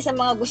 Pati sa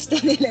mga gusto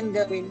nilang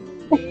gawin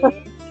din.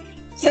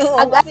 So,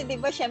 kasi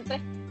diba, syempre,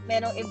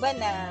 merong iba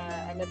na,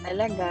 ano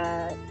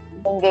talaga,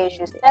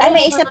 Engages.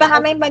 may isa pa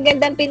kami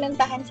magandang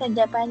pinuntahan sa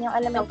Japan, yung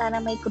alam mo,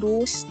 parang may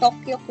cruise,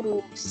 Tokyo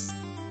Cruise.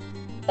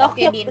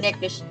 Tokyo Dinner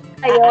Cruise.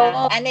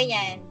 Ano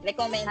yan?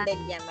 Recommended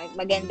yan.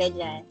 Maganda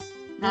dyan.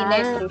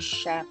 Dinner cruise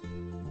siya.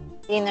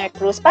 Dinner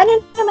cruise. Paano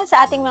naman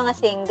sa ating mga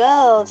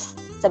singles?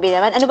 Sabi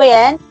naman, ano ba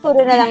yan? Puro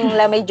na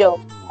lang may joke.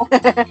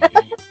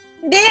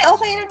 Hindi,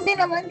 okay lang din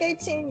naman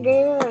kahit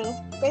single.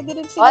 Pwede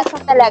rin sila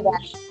sa talaga.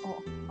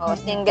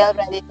 Single,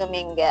 ready to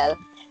mingle.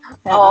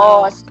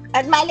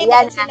 At mali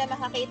na sila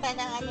makakita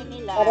ng ano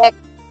nila. Correct.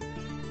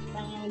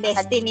 Ng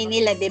destiny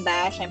nila, di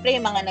ba? Siyempre,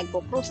 yung mga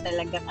nagpo-cruise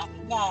talaga kami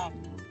yan.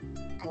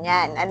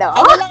 Ayan, ano?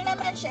 Ano lang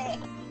naman siya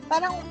eh.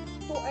 Parang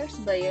 2 hours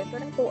ba yun?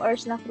 Parang 2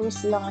 hours na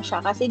cruise lang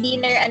siya. Kasi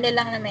dinner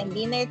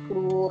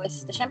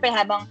cruise. So, syempre,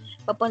 habang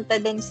papunta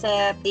dun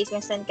sa place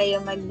kung saan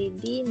kayo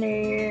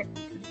magdi-dinner,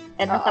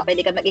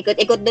 pwede ka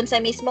mag-ikot-ikot dun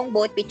sa mismong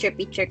boat,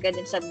 picture-picture ka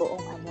dun sa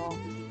buong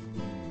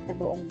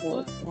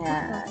boat.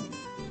 Yan.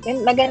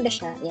 Yun, maganda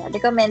siya. Yeah,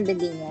 recommended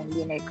din yan,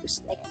 dinner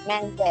cruise.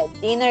 Recommended.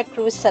 Dinner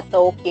cruise sa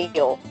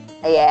Tokyo.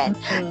 Ayan.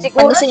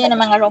 Siguro gusto niyo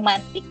ng mga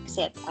romantic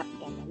setup.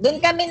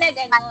 Doon kami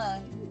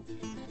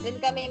doon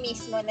kami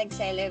mismo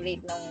nag-celebrate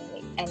ng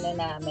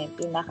namin,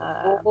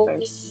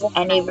 pinaka-first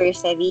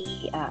anniversary.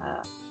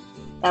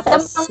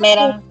 Tapos,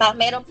 merong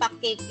pa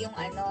cake yung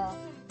ang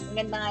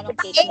ganda nga ng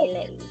cake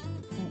nila eh.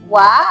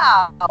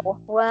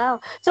 Wow.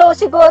 So,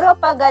 siguro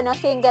pag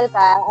single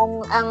ka,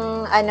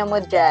 ang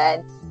mo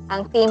dyan,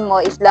 ang theme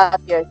mo is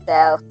love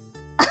yourself.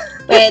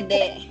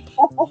 Pwede.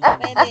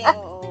 Pwede.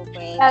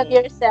 Love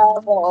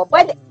yourself, oo.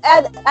 Pwede,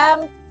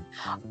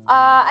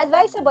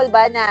 advisable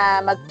ba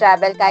na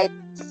mag-travel kahit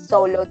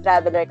solo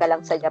traveler ka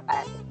lang sa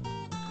Japan?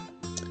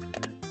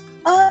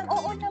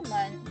 Oo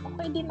naman.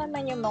 Okay din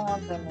naman yung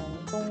mga ganun.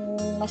 Kung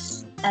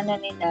mas,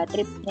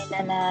 trip nila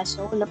na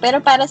solo.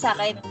 Pero para sa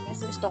akin,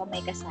 mas gusto ko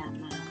may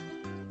kasama.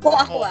 Kung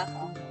ako.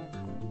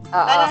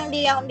 Parang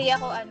hindi ako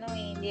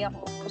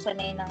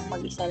sanay nang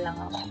mag-isa lang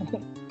ako.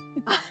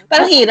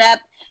 Parang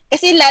hirap.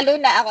 Kasi lalo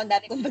na ako,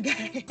 dati kong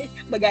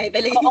bagahe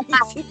talaga yung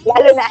isip.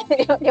 Lalo na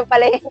yung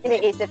pala yung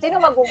iniisip.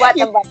 Sino magbubuhat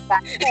ng basta?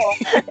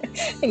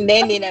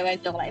 Hindi naman.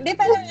 Joke lang. Hindi,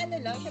 parang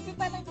lang. Siyempre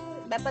parang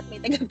dapat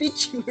may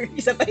taga-picture.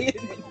 Isa pa yun.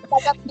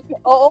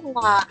 Oo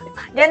nga.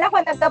 Diyan ako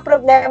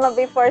nagka-problema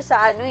before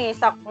sa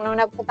nung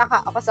nagpunta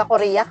ako sa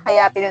Korea,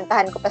 kaya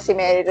pinuntahan ko pa si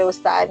Mary Rose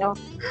sa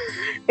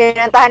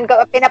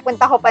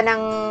pinapunta ko pa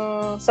ng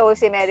Seoul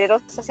si Mary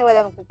Rose kasi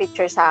wala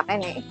magpipicture sa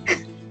akin eh.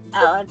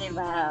 Oo,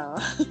 diba?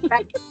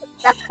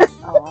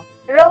 Oo.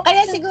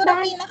 Kaya siguro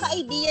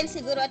pinaka-ideal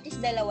siguro at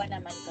least dalawa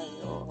naman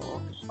kayo.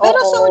 Pero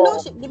solo,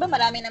 di ba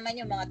marami naman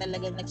yung mga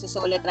talagang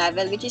nagsusolo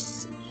travel, which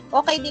is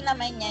okay din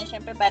naman yan.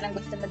 Siyempre parang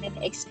gusto mo din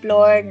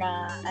explore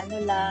na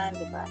lang,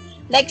 di ba?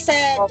 Like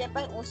sa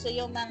Japan, uso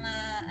yung mga,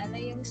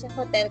 yung sa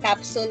hotel,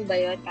 capsule ba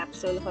yun?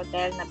 Capsule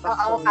hotel na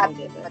pag-solo. Oo,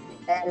 capsule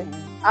hotel.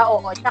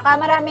 Oo. Tsaka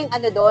maraming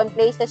doon,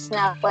 places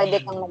na pwede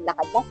kang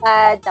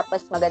maglakad-lakad,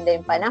 tapos maganda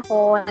yung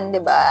panahon,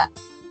 di ba?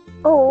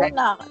 Oo,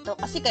 nakakato.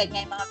 Kasi kahit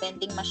nga yung mga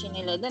vending machine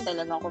nila doon,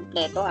 talagang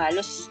kompleto.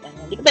 Halos,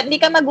 hindi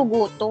ka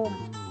magugutom.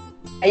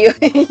 Ayun,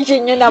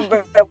 yun yung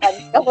number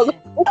 1.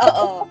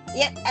 Oo.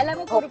 Yan, alam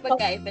mo, puro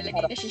pagkain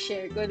talaga yung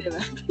nasi-share ko, di ba?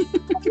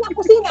 Ako,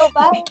 sino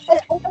ba?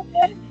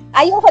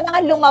 Ayoko na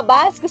nga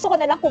lumabas. Gusto ko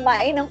na lang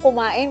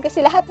kumain. Kasi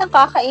lahat ng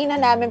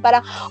kakainan namin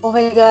parang, oh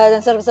my God,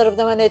 ang sarap-sarap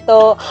naman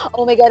ito.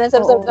 Oh my God, ang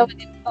sarap-sarap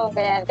naman ito.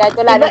 Kaya, kahit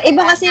wala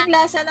iba kasi yung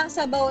lasa lang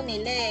sabaw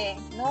nila eh.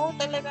 No,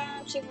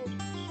 talagang siguro.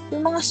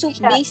 Yung mga soup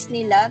base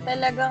nila,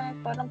 talagang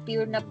parang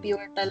pure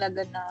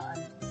talaga na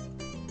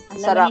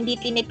sarap.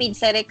 Hindi tinipid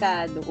sa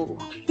rekado.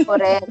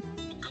 Correct.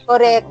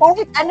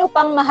 Kahit ano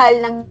pang mahal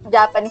ng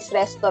Japanese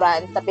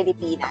restaurant sa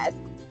Pilipinas,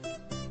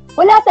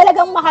 wala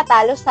talagang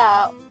makatalo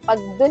sa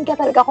pag doon ka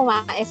talaga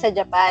kumain sa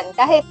Japan.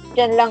 Kahit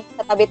dyan lang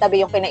sa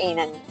tabi-tabi yung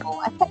kinainan mo.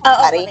 At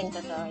saka rin.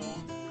 Totoo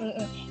yan.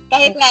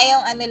 Kahit nga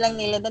yung lang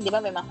nila doon, di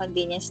ba, may mga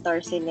convenience store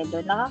sila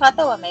doon.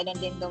 Nakakatawa, mayroon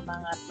din doon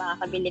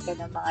makakabili ka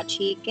ng mga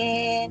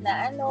chicken,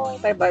 na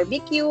per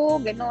barbecue,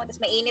 gano'n.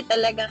 Tapos mainit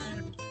talagang,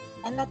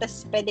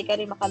 tapos pwede ka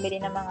rin makabili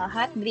ng mga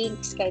hot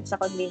drinks kahit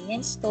sa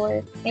convenience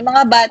store. May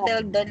mga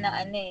bottle doon na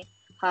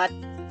hot,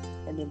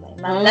 di ba?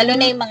 Lalo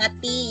na yung mga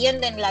tea,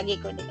 yun din lagi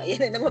ko, di ba?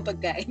 Yan na naman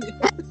pagkain.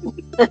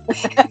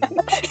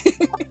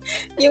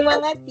 Yung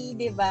mga tea,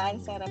 di ba?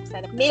 Ang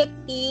sarap-sarap. Milk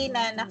tea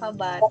na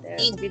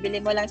naka-butter. Bibili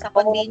mo lang sa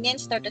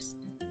convenience store. Tapos,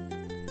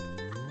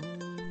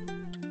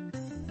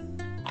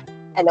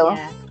 hello?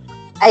 Yeah.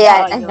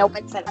 Ayan, Oo, ano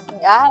yun. Salamat.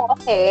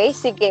 okay,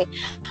 sige.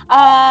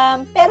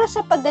 Pero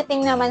sa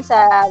pagdating naman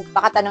sa,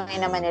 baka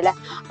tanungin naman nila,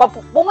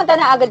 pumunta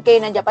na agad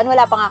kayo ng Japan,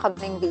 wala pa nga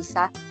kaming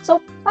visa.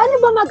 So, paano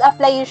ba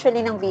mag-apply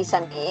usually ng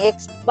visa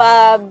mix?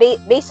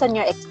 Based on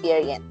your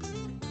experience?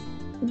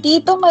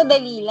 Dito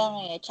madali lang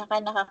tsaka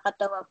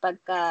nakakatawa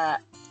pagka,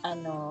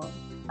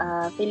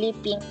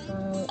 Philippine,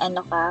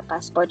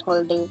 passport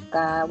holder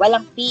ka,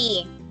 walang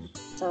fee.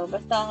 So,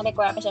 basta ang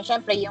requirement siya,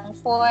 syempre yung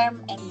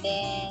form, and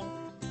then,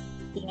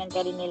 tingnan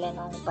ka rin nila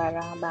nung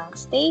parang bank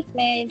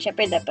statement.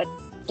 Syempre, dapat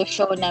to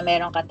show na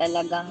meron ka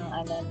talagang,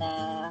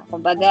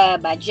 kumbaga,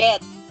 budget.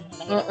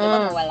 Mahirap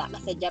naman wala ka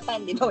sa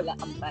Japan, di ba? Wala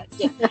kang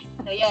budget.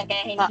 So, yun,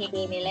 kaya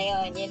hindi nila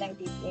yun. Yun ang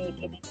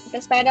tinitin.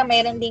 Tapos parang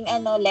meron ding,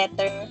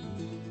 letter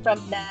from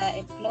the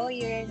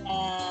employer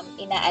na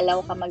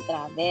inaalaw ka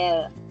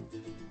mag-travel.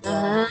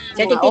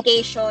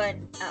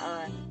 Certification. Oo.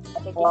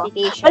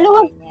 Certification.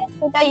 Maluwag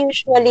sila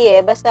usually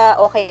basta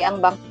okay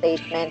ang bank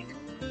statement.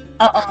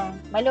 Oo.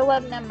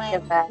 Maluwag naman.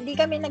 Diba? Hindi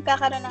kami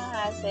nagkakaroon ng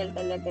hassle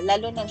talaga.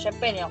 Lalo na,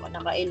 syempre,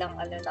 nakailang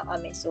na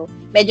kami. So,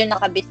 medyo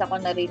nakabis ako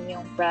na rin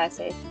yung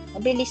process.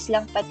 Mabilis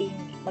lang pati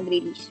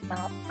mag-release.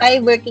 Mga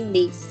 5 working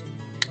days.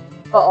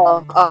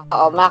 Oo,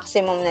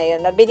 maximum na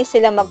yun. Mabilis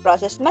sila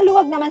mag-process.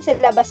 Maluwag naman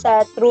sila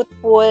basta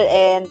truthful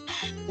and,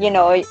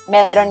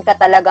 meron ka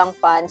talagang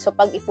fun. So,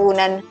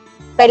 pag-ipunan,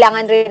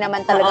 kailangan rin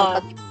naman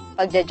talagang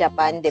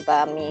pagja-Japan, di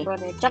ba, Mi?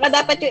 Correct. Tsaka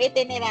dapat yung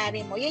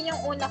itinerary mo. Yun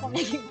yung una kong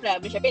naging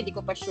problem. Siyempre, hindi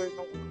ko pa sure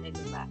nung una,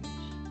 di ba?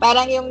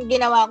 Parang yung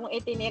ginawa kong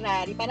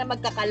itinerary, parang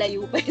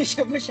magkakalayo pa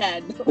siya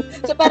masyado.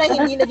 So, parang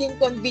hindi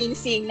naging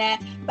convincing na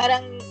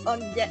parang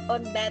on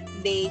that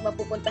day,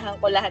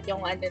 mapupuntahan ko lahat yung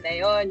na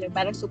yun. Yung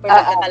parang super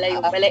magkakalayo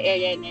pala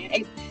area na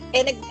yun.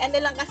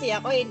 Lang kasi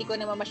ako, hindi ko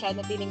naman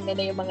masyado tinignan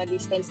na yung mga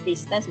distance.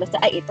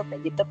 Basta, ito,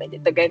 pwede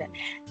to, gano'n.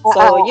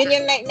 So, yun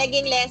yung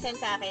naging lesson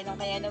sa akin.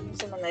 Kaya nung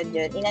sumunod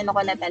yun, inano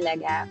ko na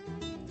talaga.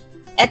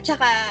 At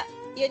saka,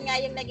 yun nga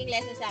yung naging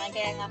lesson sa akin,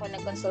 kaya nga ako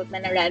nag-consult na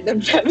ng random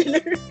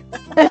traveler.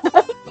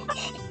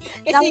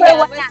 Kasi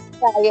number 1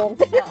 na yun.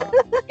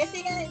 Kasi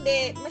nga,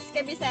 hindi, mas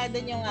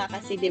kabisado nyo nga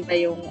kasi, di ba,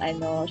 yung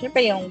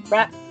syempre yung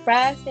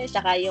process,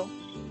 saka yung,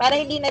 para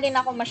hindi na rin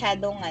ako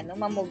masyadong,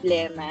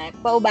 mamblema.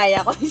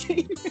 Paubaya ko sa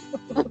inyo.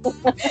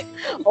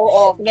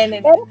 Oo.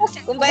 Ganun. Pero kasi,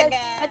 kumbaga,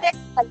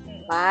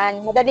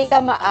 madali ka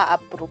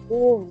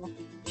ma-approve.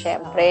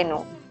 Syempre,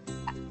 no?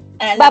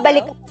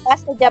 Babalik ka pa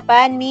sa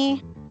Japan,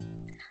 Mi?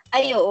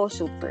 Ay, oo,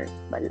 super.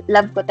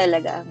 Love ko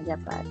talaga ang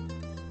Japan.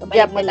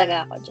 Babalik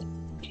talaga ako dyan.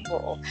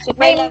 Oo.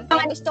 Super love.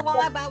 Gusto ko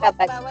nga bawat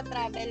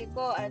travel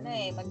ko,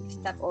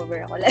 mag-stop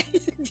over ako lang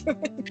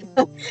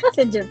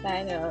sa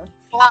Japan.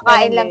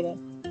 Makakain lang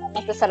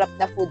masasarap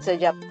na food sa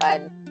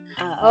Japan.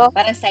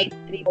 Parang side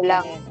trip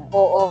lang.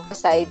 Oo,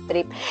 side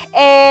trip.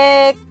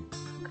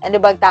 Ano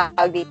bang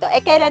tawag dito?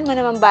 Kailan mo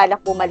naman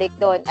balak bumalik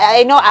doon?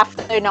 I know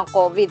after ng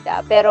COVID,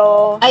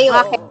 pero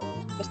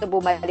gusto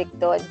bumalik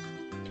doon.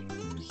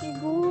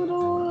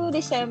 Siguro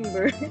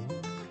December.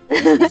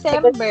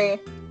 December.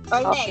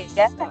 Or next.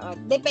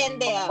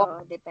 Depende.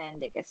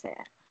 Depende kasi.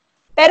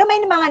 Pero may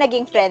mga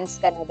naging friends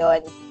ka na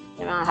doon?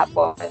 Yung mga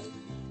Hapon?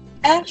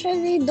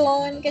 Actually,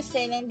 doon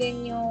kasi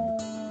nandun yung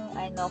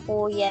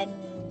kuya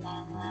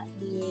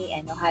ni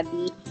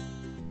hubby.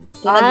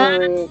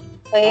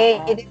 Okay.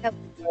 Hindi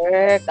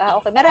nag-work.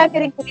 Okay. Marami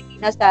rin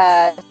Pilipinas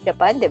sa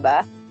Japan, di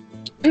ba?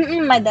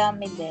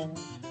 Madami din.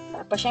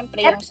 Tapos,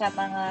 syempre, yung sa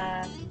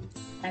mga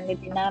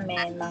din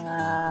namin, mga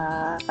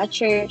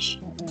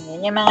ka-church,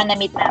 yun yung mga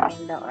na-meet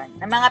namin doon.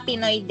 Na mga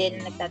Pinoy din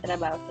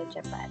nagtatrabaho sa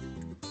Japan.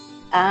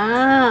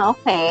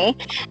 Okay.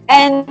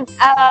 And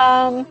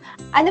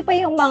ano pa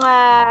yung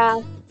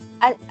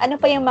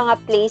mga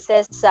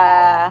places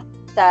sa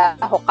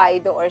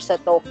Hokkaido or sa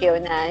Tokyo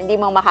na hindi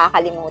mo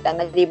makakalimutan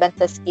maliban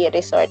sa ski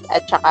resort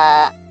at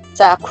saka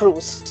sa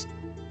cruise?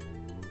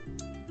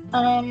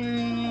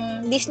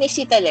 Disney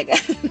Sea talaga.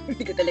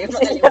 Hindi ko talaga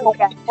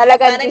makalimutan.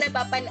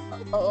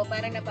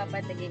 Parang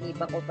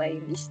napapataginipan ko pa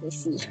yung Disney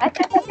Sea.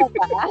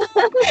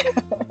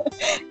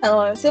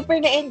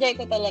 Super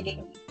na-enjoy ko talaga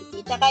yung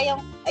Disney Sea. Tsaka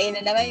yung, ayun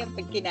na naman, yung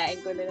pagkinain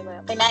ko na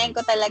naman. Kinain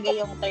ko talaga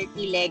yung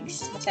turkey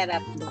legs.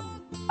 Masarap doon.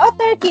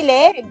 Turkey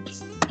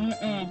legs?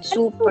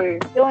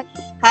 Super.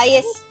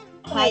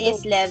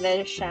 Highest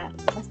level siya.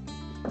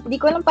 Hindi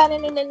ko alam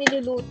paano nila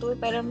niluluto.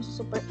 Pero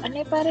super,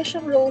 parang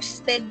siyang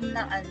roasted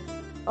na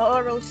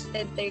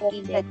roasted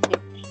turkey legs.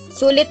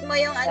 Sulit mo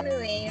yung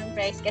yung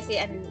price kasi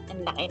ang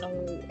laki nung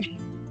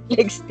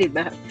legs,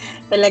 diba?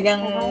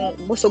 Talagang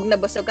busog na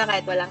busog ka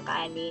kahit walang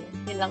kanin.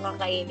 Yun lang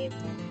kakainin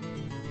mo.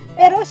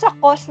 Pero sa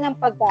cost ng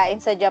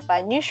pagkain sa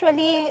Japan,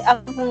 usually,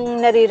 ang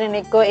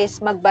naririnig ko is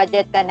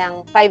mag-budget ka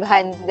ng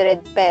 500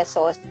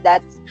 pesos.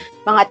 That's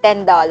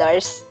mga $10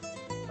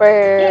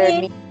 per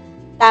meal.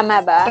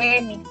 Tama ba? Per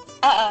meal.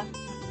 Oo.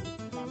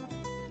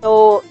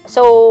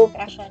 So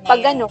pag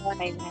gano'n,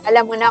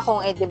 alam mo na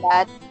kung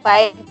diba,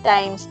 5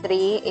 times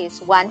 3 is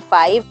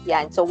 1.5.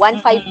 Yan. So,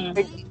 1.5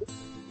 per day.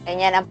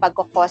 Ganyan ang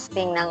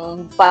pagko-costing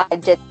ng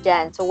budget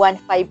dyan. So,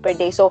 1.5 per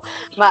day. So,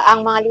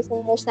 ang mga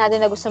listeners natin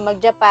na gusto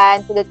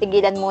mag-Japan,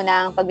 tigilan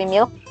muna ang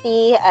pag-milk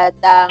tea at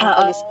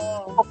ang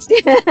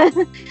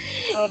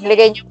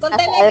Ligay nyo Kung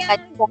na sa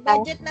talagang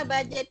Alcatraz.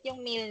 budget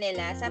yung meal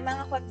nila, sa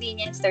mga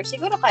convenience store,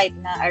 siguro kahit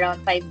na around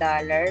 $5.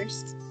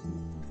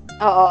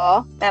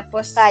 Oo.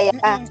 Tapos, Kaya.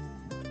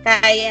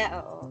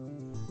 Kaya, oo.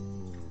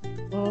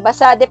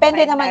 Basta,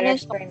 depende naman yun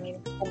per meal.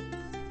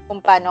 kung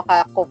paano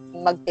ka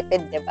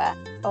magtipid, di ba?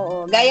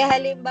 Oo. Gaya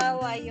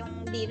halimbawa, yung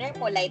dinner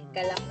mo, light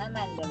ka lang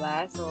naman, di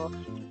ba? So,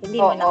 hindi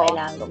mo na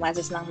kailangan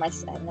gumastos ng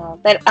mas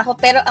Pero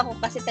ako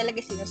kasi talaga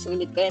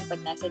sinusulit ko yan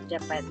pag nasa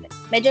Japan.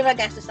 Medyo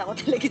magastos ako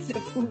talaga sa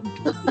food.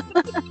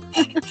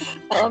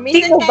 Oo,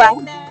 minsan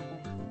kahit na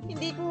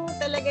hindi ko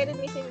talaga rin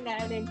minsan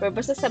na-anin ko.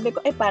 Basta sabi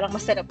ko, parang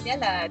masarap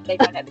yan try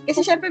ko natin.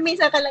 Kasi syempre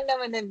minsan ka lang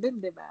naman nandun,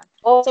 di ba?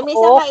 So,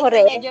 minsan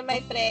kahit medyo may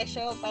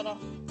presyo, parang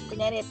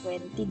kunyari,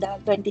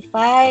 $20,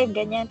 $25,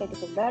 ganyan,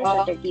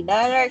 $25,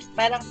 $30.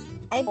 Parang,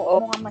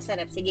 mukhang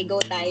masarap. Sige, go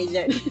tayo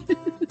dyan.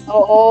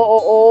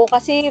 Oo.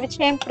 Kasi,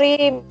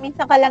 syempre,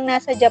 minsan ka lang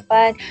nasa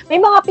Japan.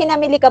 May mga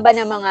pinamili ka ba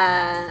ng mga,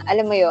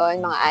 alam mo yon,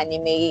 mga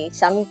anime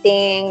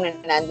something, na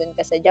nandun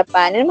ka sa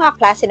Japan? Ano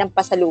mga klase ng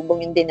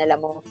pasalubong yung dinala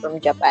mo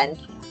from Japan?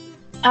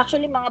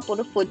 Actually, mga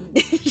puro food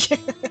din.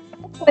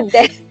 Food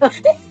din?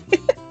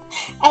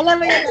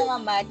 Alam mo yung mga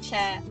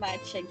matcha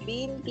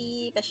green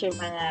tea, tapos yung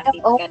mga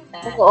KitKat na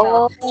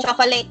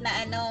chocolate na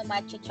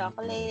matcha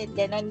chocolate,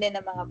 ganon din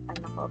ang mga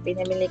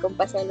pinamili kong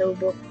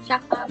pasalubong.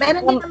 Tsaka,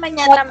 meron din naman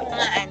yata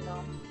mga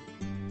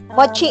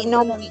mochi,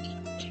 no?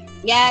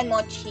 Yan,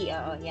 mochi,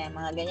 yan,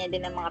 mga ganyan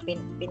din ang mga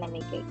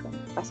pinamigay ko,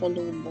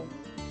 pasalubong.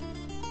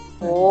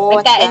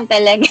 Pagkain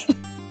talaga.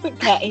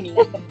 Pagkain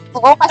lang.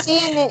 Oo, kasi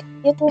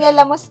yung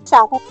nilala mo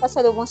sa akin,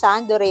 pasalubong sa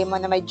akin,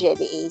 Doraemon na may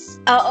jelly ace.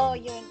 Oo,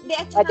 yun. Di,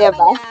 at saka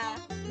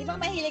di ba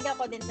mahilig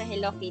ako din sa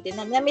Hello Kitty?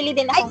 Namili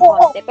din akong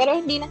konti, pero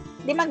hindi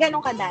man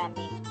ganun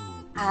kadami.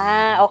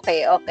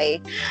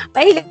 Okay.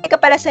 Mahilig ka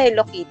pala sa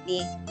Hello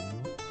Kitty.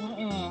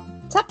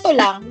 Sakto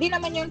lang. Hindi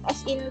naman yung as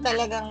in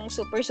talagang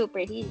super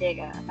hilig.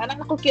 Parang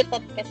naku-cute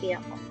kasi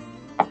ako.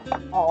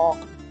 Oo.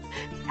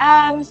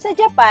 Sa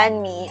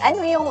Japan,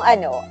 ano yung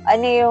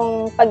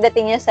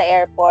pagdating niya sa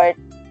airport,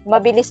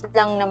 mabilis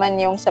lang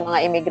naman yung sa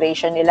mga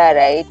immigration nila,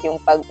 right?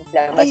 Yung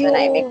paglabas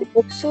na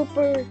immigration.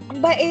 Super. Ang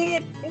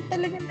bait. Yung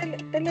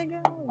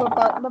talagang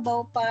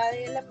babaw pa.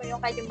 Alam mo yung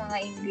kahit yung mga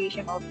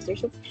immigration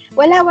officers.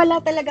 Wala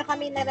talaga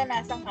kami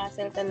naranasang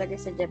hassle talaga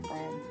sa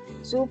Japan.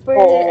 Super,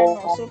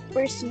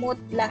 super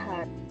smooth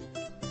lahat.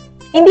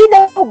 Hindi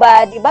daw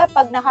ba, di ba,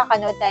 pag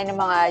nakakanood tayo ng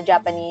mga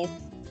Japanese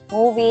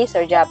movies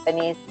or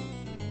Japanese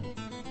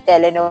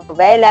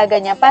telenovela,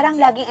 ganyan, parang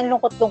laging ang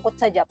lungkot-lungkot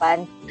sa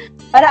Japan.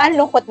 Parang ang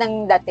lungkot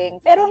ng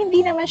dating. Pero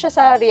hindi naman siya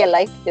sa real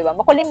life, di ba?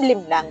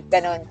 Makulimlim lang,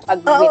 ganun,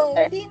 pag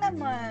winter. Hindi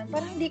naman.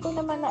 Parang hindi ko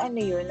naman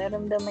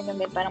naramdaman yung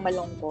parang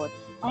malungkot.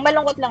 Ang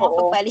malungkot lang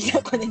ako pagpalis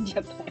ako ng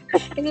Japan.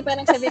 Kasi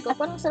parang sabi ko,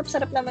 parang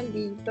sarap-sarap naman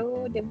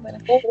dito. Di ba?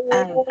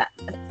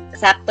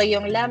 Sakto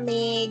yung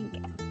lamig.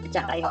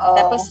 Tsaka yung,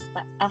 tapos,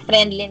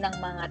 friendly ng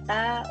mga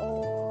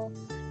tao.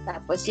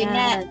 Tapos yun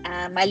nga,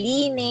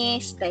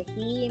 malinis,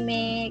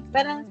 tahimik.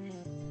 Parang,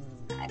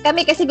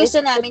 kami kasi gusto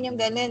namin yung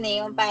ganun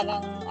yung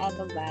parang,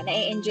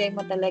 na-enjoy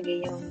mo talaga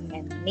yung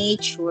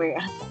nature.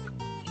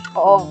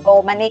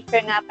 Oo,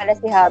 ma-nature nga pala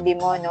si hubby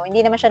mo, no?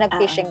 Hindi naman siya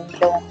nag-fishing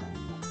doon.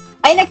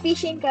 Ay,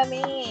 nag-fishing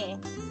kami.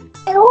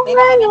 Oo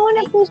nga, no?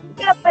 Nag-fishing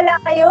ka pala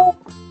kayo.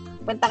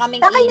 Punta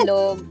kaming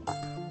ilog.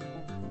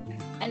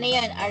 Ano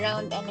yun?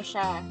 Around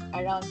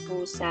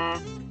Pusa.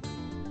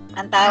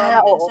 Ang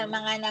tawag sa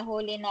mga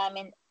nahuli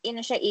namin,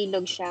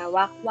 ilog siya.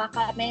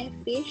 Wakame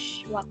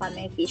fish,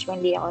 kung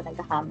hindi ako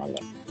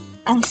nagkakamali.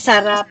 Ang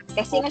sarap.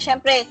 Kasi nga,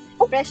 syempre,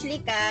 freshly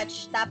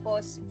catch,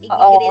 tapos,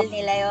 i-grill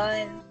nila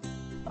yun.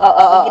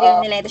 I-grill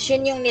nila. Tapos,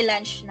 yun yung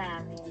nilunch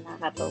namin.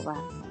 Nakakatuwa.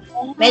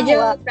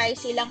 Medyo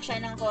pricey lang siya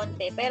ng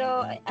konti,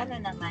 pero,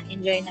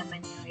 enjoy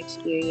naman yung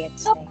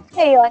experience.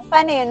 Okay yun.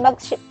 Paano yun?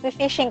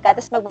 Mag-fishing ka,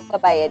 tapos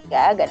magbabayad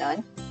ka? Ganon?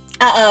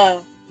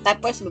 Oo.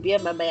 Tapos,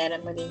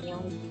 babayaran mo din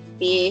yung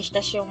fish,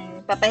 tapos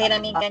yung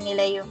papahiramin ka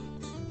nila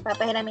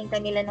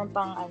nung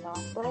pang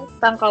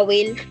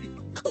kawil.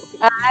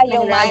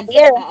 Yung mga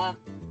deer.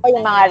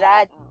 Yung mga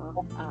rad.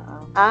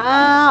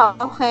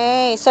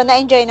 Okay. So,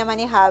 na-enjoy naman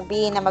ni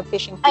hubby na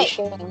mag-fishing.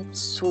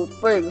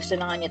 Super. Gusto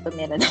na nga niya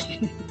tumira na.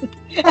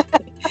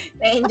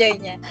 Na-enjoy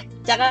niya.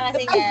 Tsaka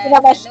kasi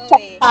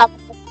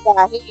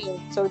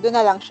so, doon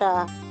na lang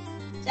siya.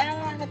 Tsaka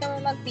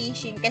nakakatawa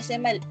mag-fishing kasi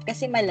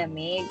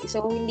malamig.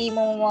 So, hindi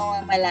mo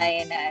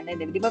mamamalayan na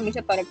di ba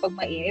minsan parang pag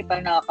mainit,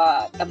 parang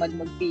nakakatamad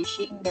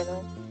mag-fishing,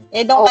 gano'n.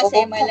 Doon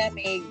kasi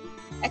malamig.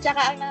 At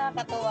saka ang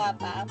nakakatawa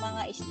pa, ang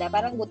mga isda,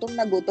 parang gutom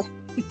na gutom.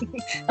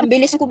 Ang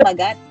bilis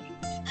kumagat.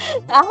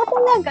 Ako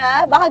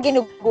talaga, baka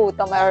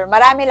ginugutom or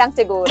marami lang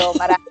siguro,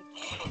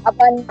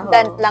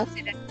 abundant lang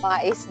sila ng mga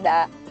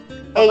isda.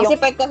 Kasi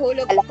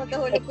pagkahulog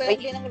ko lang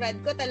din ng rad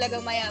ko,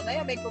 talagang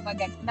maya-maya may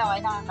kumagat na.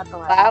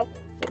 Nakakatawa. Wow.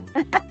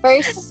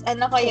 First,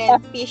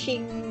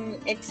 fishing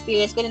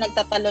experience ko na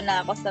nagtatalo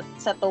na ako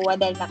sa tuwa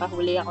dahil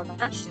nakahuli ako ng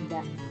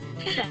isda.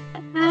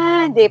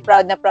 Hindi,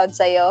 proud na proud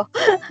sa'yo.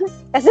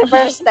 Kasi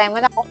first time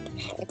mo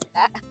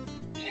nakakita.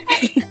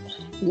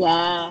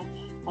 Yeah.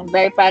 I'm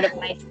very proud of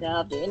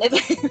myself.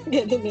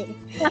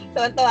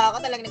 Tuwan-tuwa ako,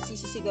 talagang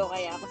nagsisisigaw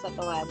kaya ako sa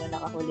tuwa na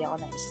nakahuli ako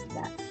ng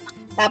isda.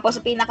 Tapos,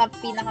 pinaka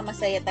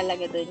masaya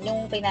talaga dun,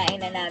 yung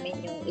kinain na namin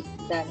yung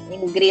isda,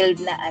 yung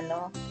grilled na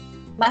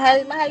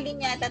mahal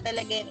din yata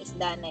talaga yung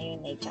isda na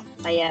yun eh.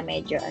 Kaya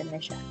medyo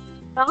siya.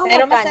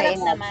 Pero masarap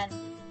naman.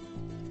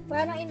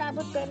 Parang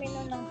inabot kami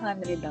nun ng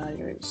 $100.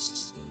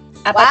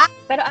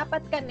 Pero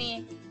apat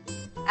kami.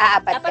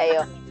 Apat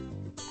kayo.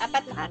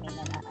 Apat na kami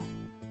na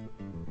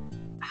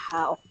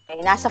okay.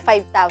 Nasa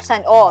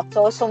 5,000.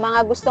 So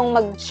mga gustong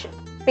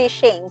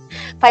mag-fishing,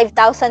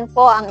 5,000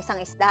 po ang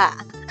isang isda.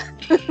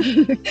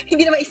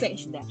 Hindi naman isang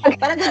isda.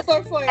 Parang good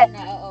for 4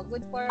 na. Oo,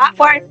 good for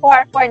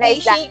 4 na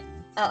isda.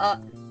 Oo.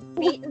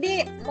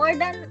 Hindi, more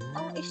than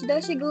ang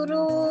isda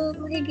siguro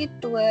mahigit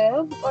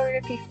 12 or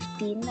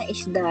 15 na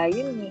isda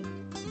yun eh.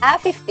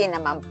 15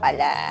 naman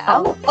pala.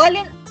 All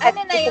in,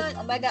 na yun?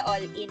 Umaga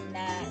all in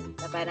na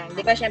parang,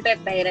 di ba syempre,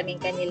 pahiramin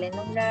ka nila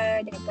nung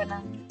lard,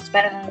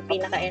 parang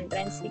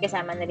pinaka-entrance,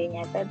 kasama na rin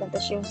yata.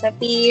 Tapos yung sa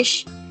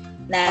fish,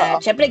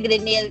 na syempre,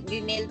 grinil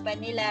pa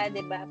nila,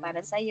 di ba,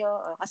 para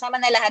sa'yo. Kasama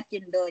na lahat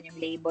yun doon, yung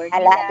labor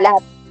nila.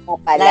 Lahat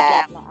pala.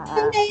 Lahat na.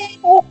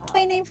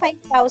 Okay na yung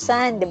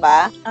 5,000, di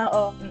ba?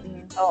 Oo.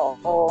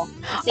 Oo.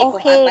 Kasi kung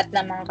apat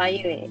naman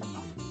kayo eh.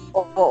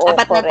 Oo,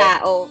 apat na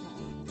tao.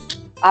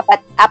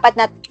 Apat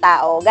na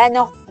tao.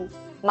 Gano'ng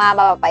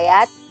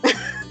mamapayat?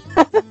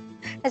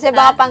 Kasi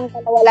baka pang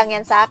dalawa lang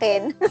yan sa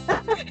akin.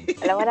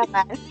 Alam mo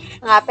naman,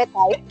 ang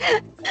appetite.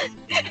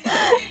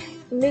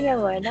 Hindi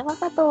naman,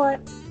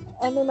 nakakatawa.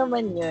 Ano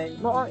naman yun?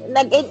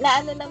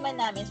 Naano naman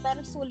namin,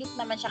 parang sulit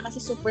naman siya kasi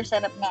super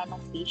sarap nga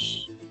ng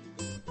fish.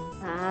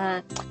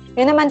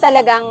 Yun naman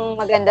talagang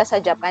maganda sa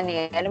Japan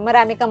eh.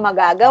 Marami kang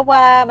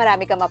magagawa,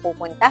 marami kang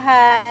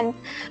mapupuntahan,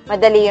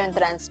 madali yung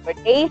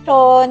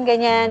transportation,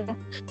 ganyan.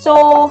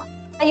 So,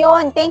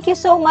 ayun, thank you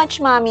so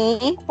much,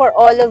 Mommy, for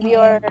all of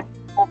your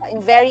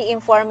very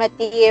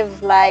informative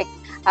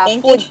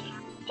food.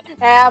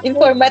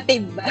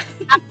 Informative ba?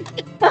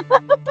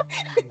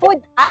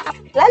 Food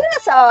lalo na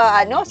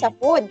sa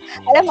food.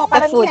 Alam mo,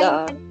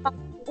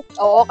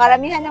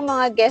 karamihan ng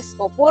mga guests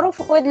ko, puro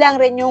food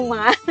lang rin yung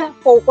mga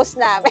focus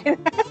namin.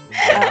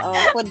 Oo,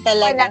 food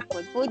talaga.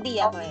 Foodie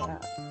ako eh.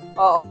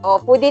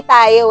 Oo, foodie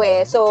tayo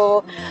eh.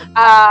 So,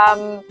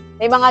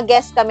 may mga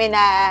guests kami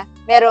na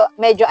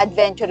medyo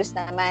adventurous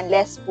naman,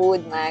 less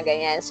food, mga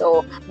ganyan.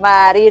 So,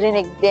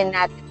 maririnig din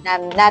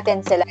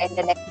natin sila in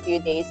the next few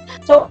days.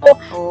 So,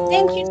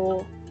 thank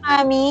you,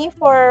 Mami,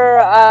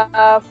 for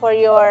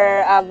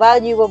your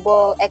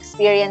valuable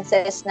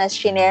experiences na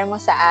shinare mo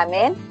sa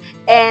amin.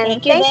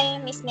 And thank you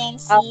din, Miss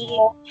Nancy.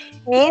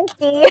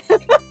 Nancy.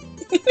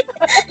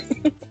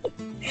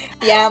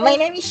 Yeah, my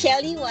name is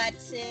Shelly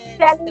Watson.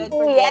 Don't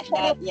forget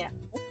that. Yeah.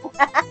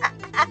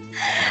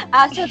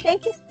 So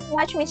thank you so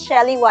much, Miss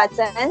Shelly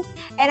Watson.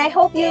 And I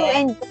hope you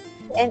enjoy,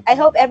 and I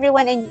hope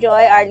everyone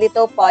enjoy our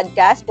little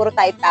podcast. Puro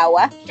tayo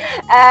tawa.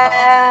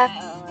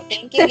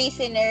 Thank you,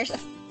 listeners.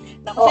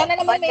 Sana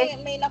naman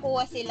may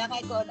nakuha sila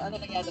kahit kung ano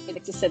lang yata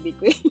pinagsasabi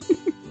ko.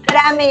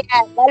 Marami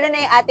yan. Lalo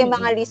na yung ating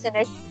mga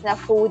listeners na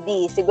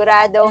foodie.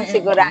 Sigurado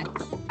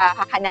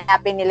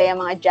hahanapin nila yung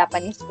mga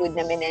Japanese food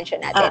na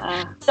minention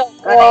natin. So,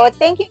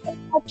 thank you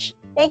very much.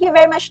 Thank you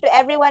very much to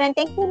everyone, and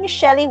thank you, Miss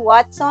Shelly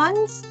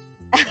Watsons.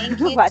 Thank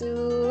you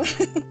too.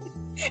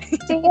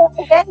 See you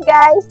again,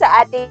 guys,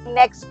 sa ating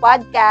next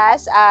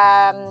podcast.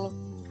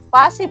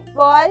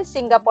 Possible,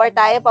 Singapore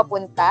tayo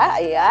papunta.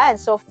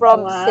 Ayan. So,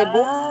 from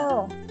Cebu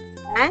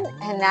and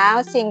now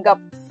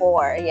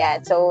Singapore.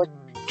 Yeah. So,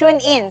 tune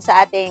in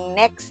sa ating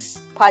next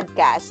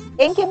podcast.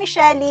 Thank you, Miss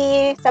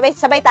Shelly.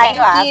 Sabay tayo.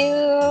 Thank you.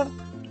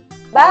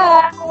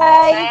 Bye.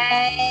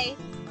 Bye.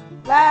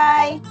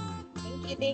 Bye.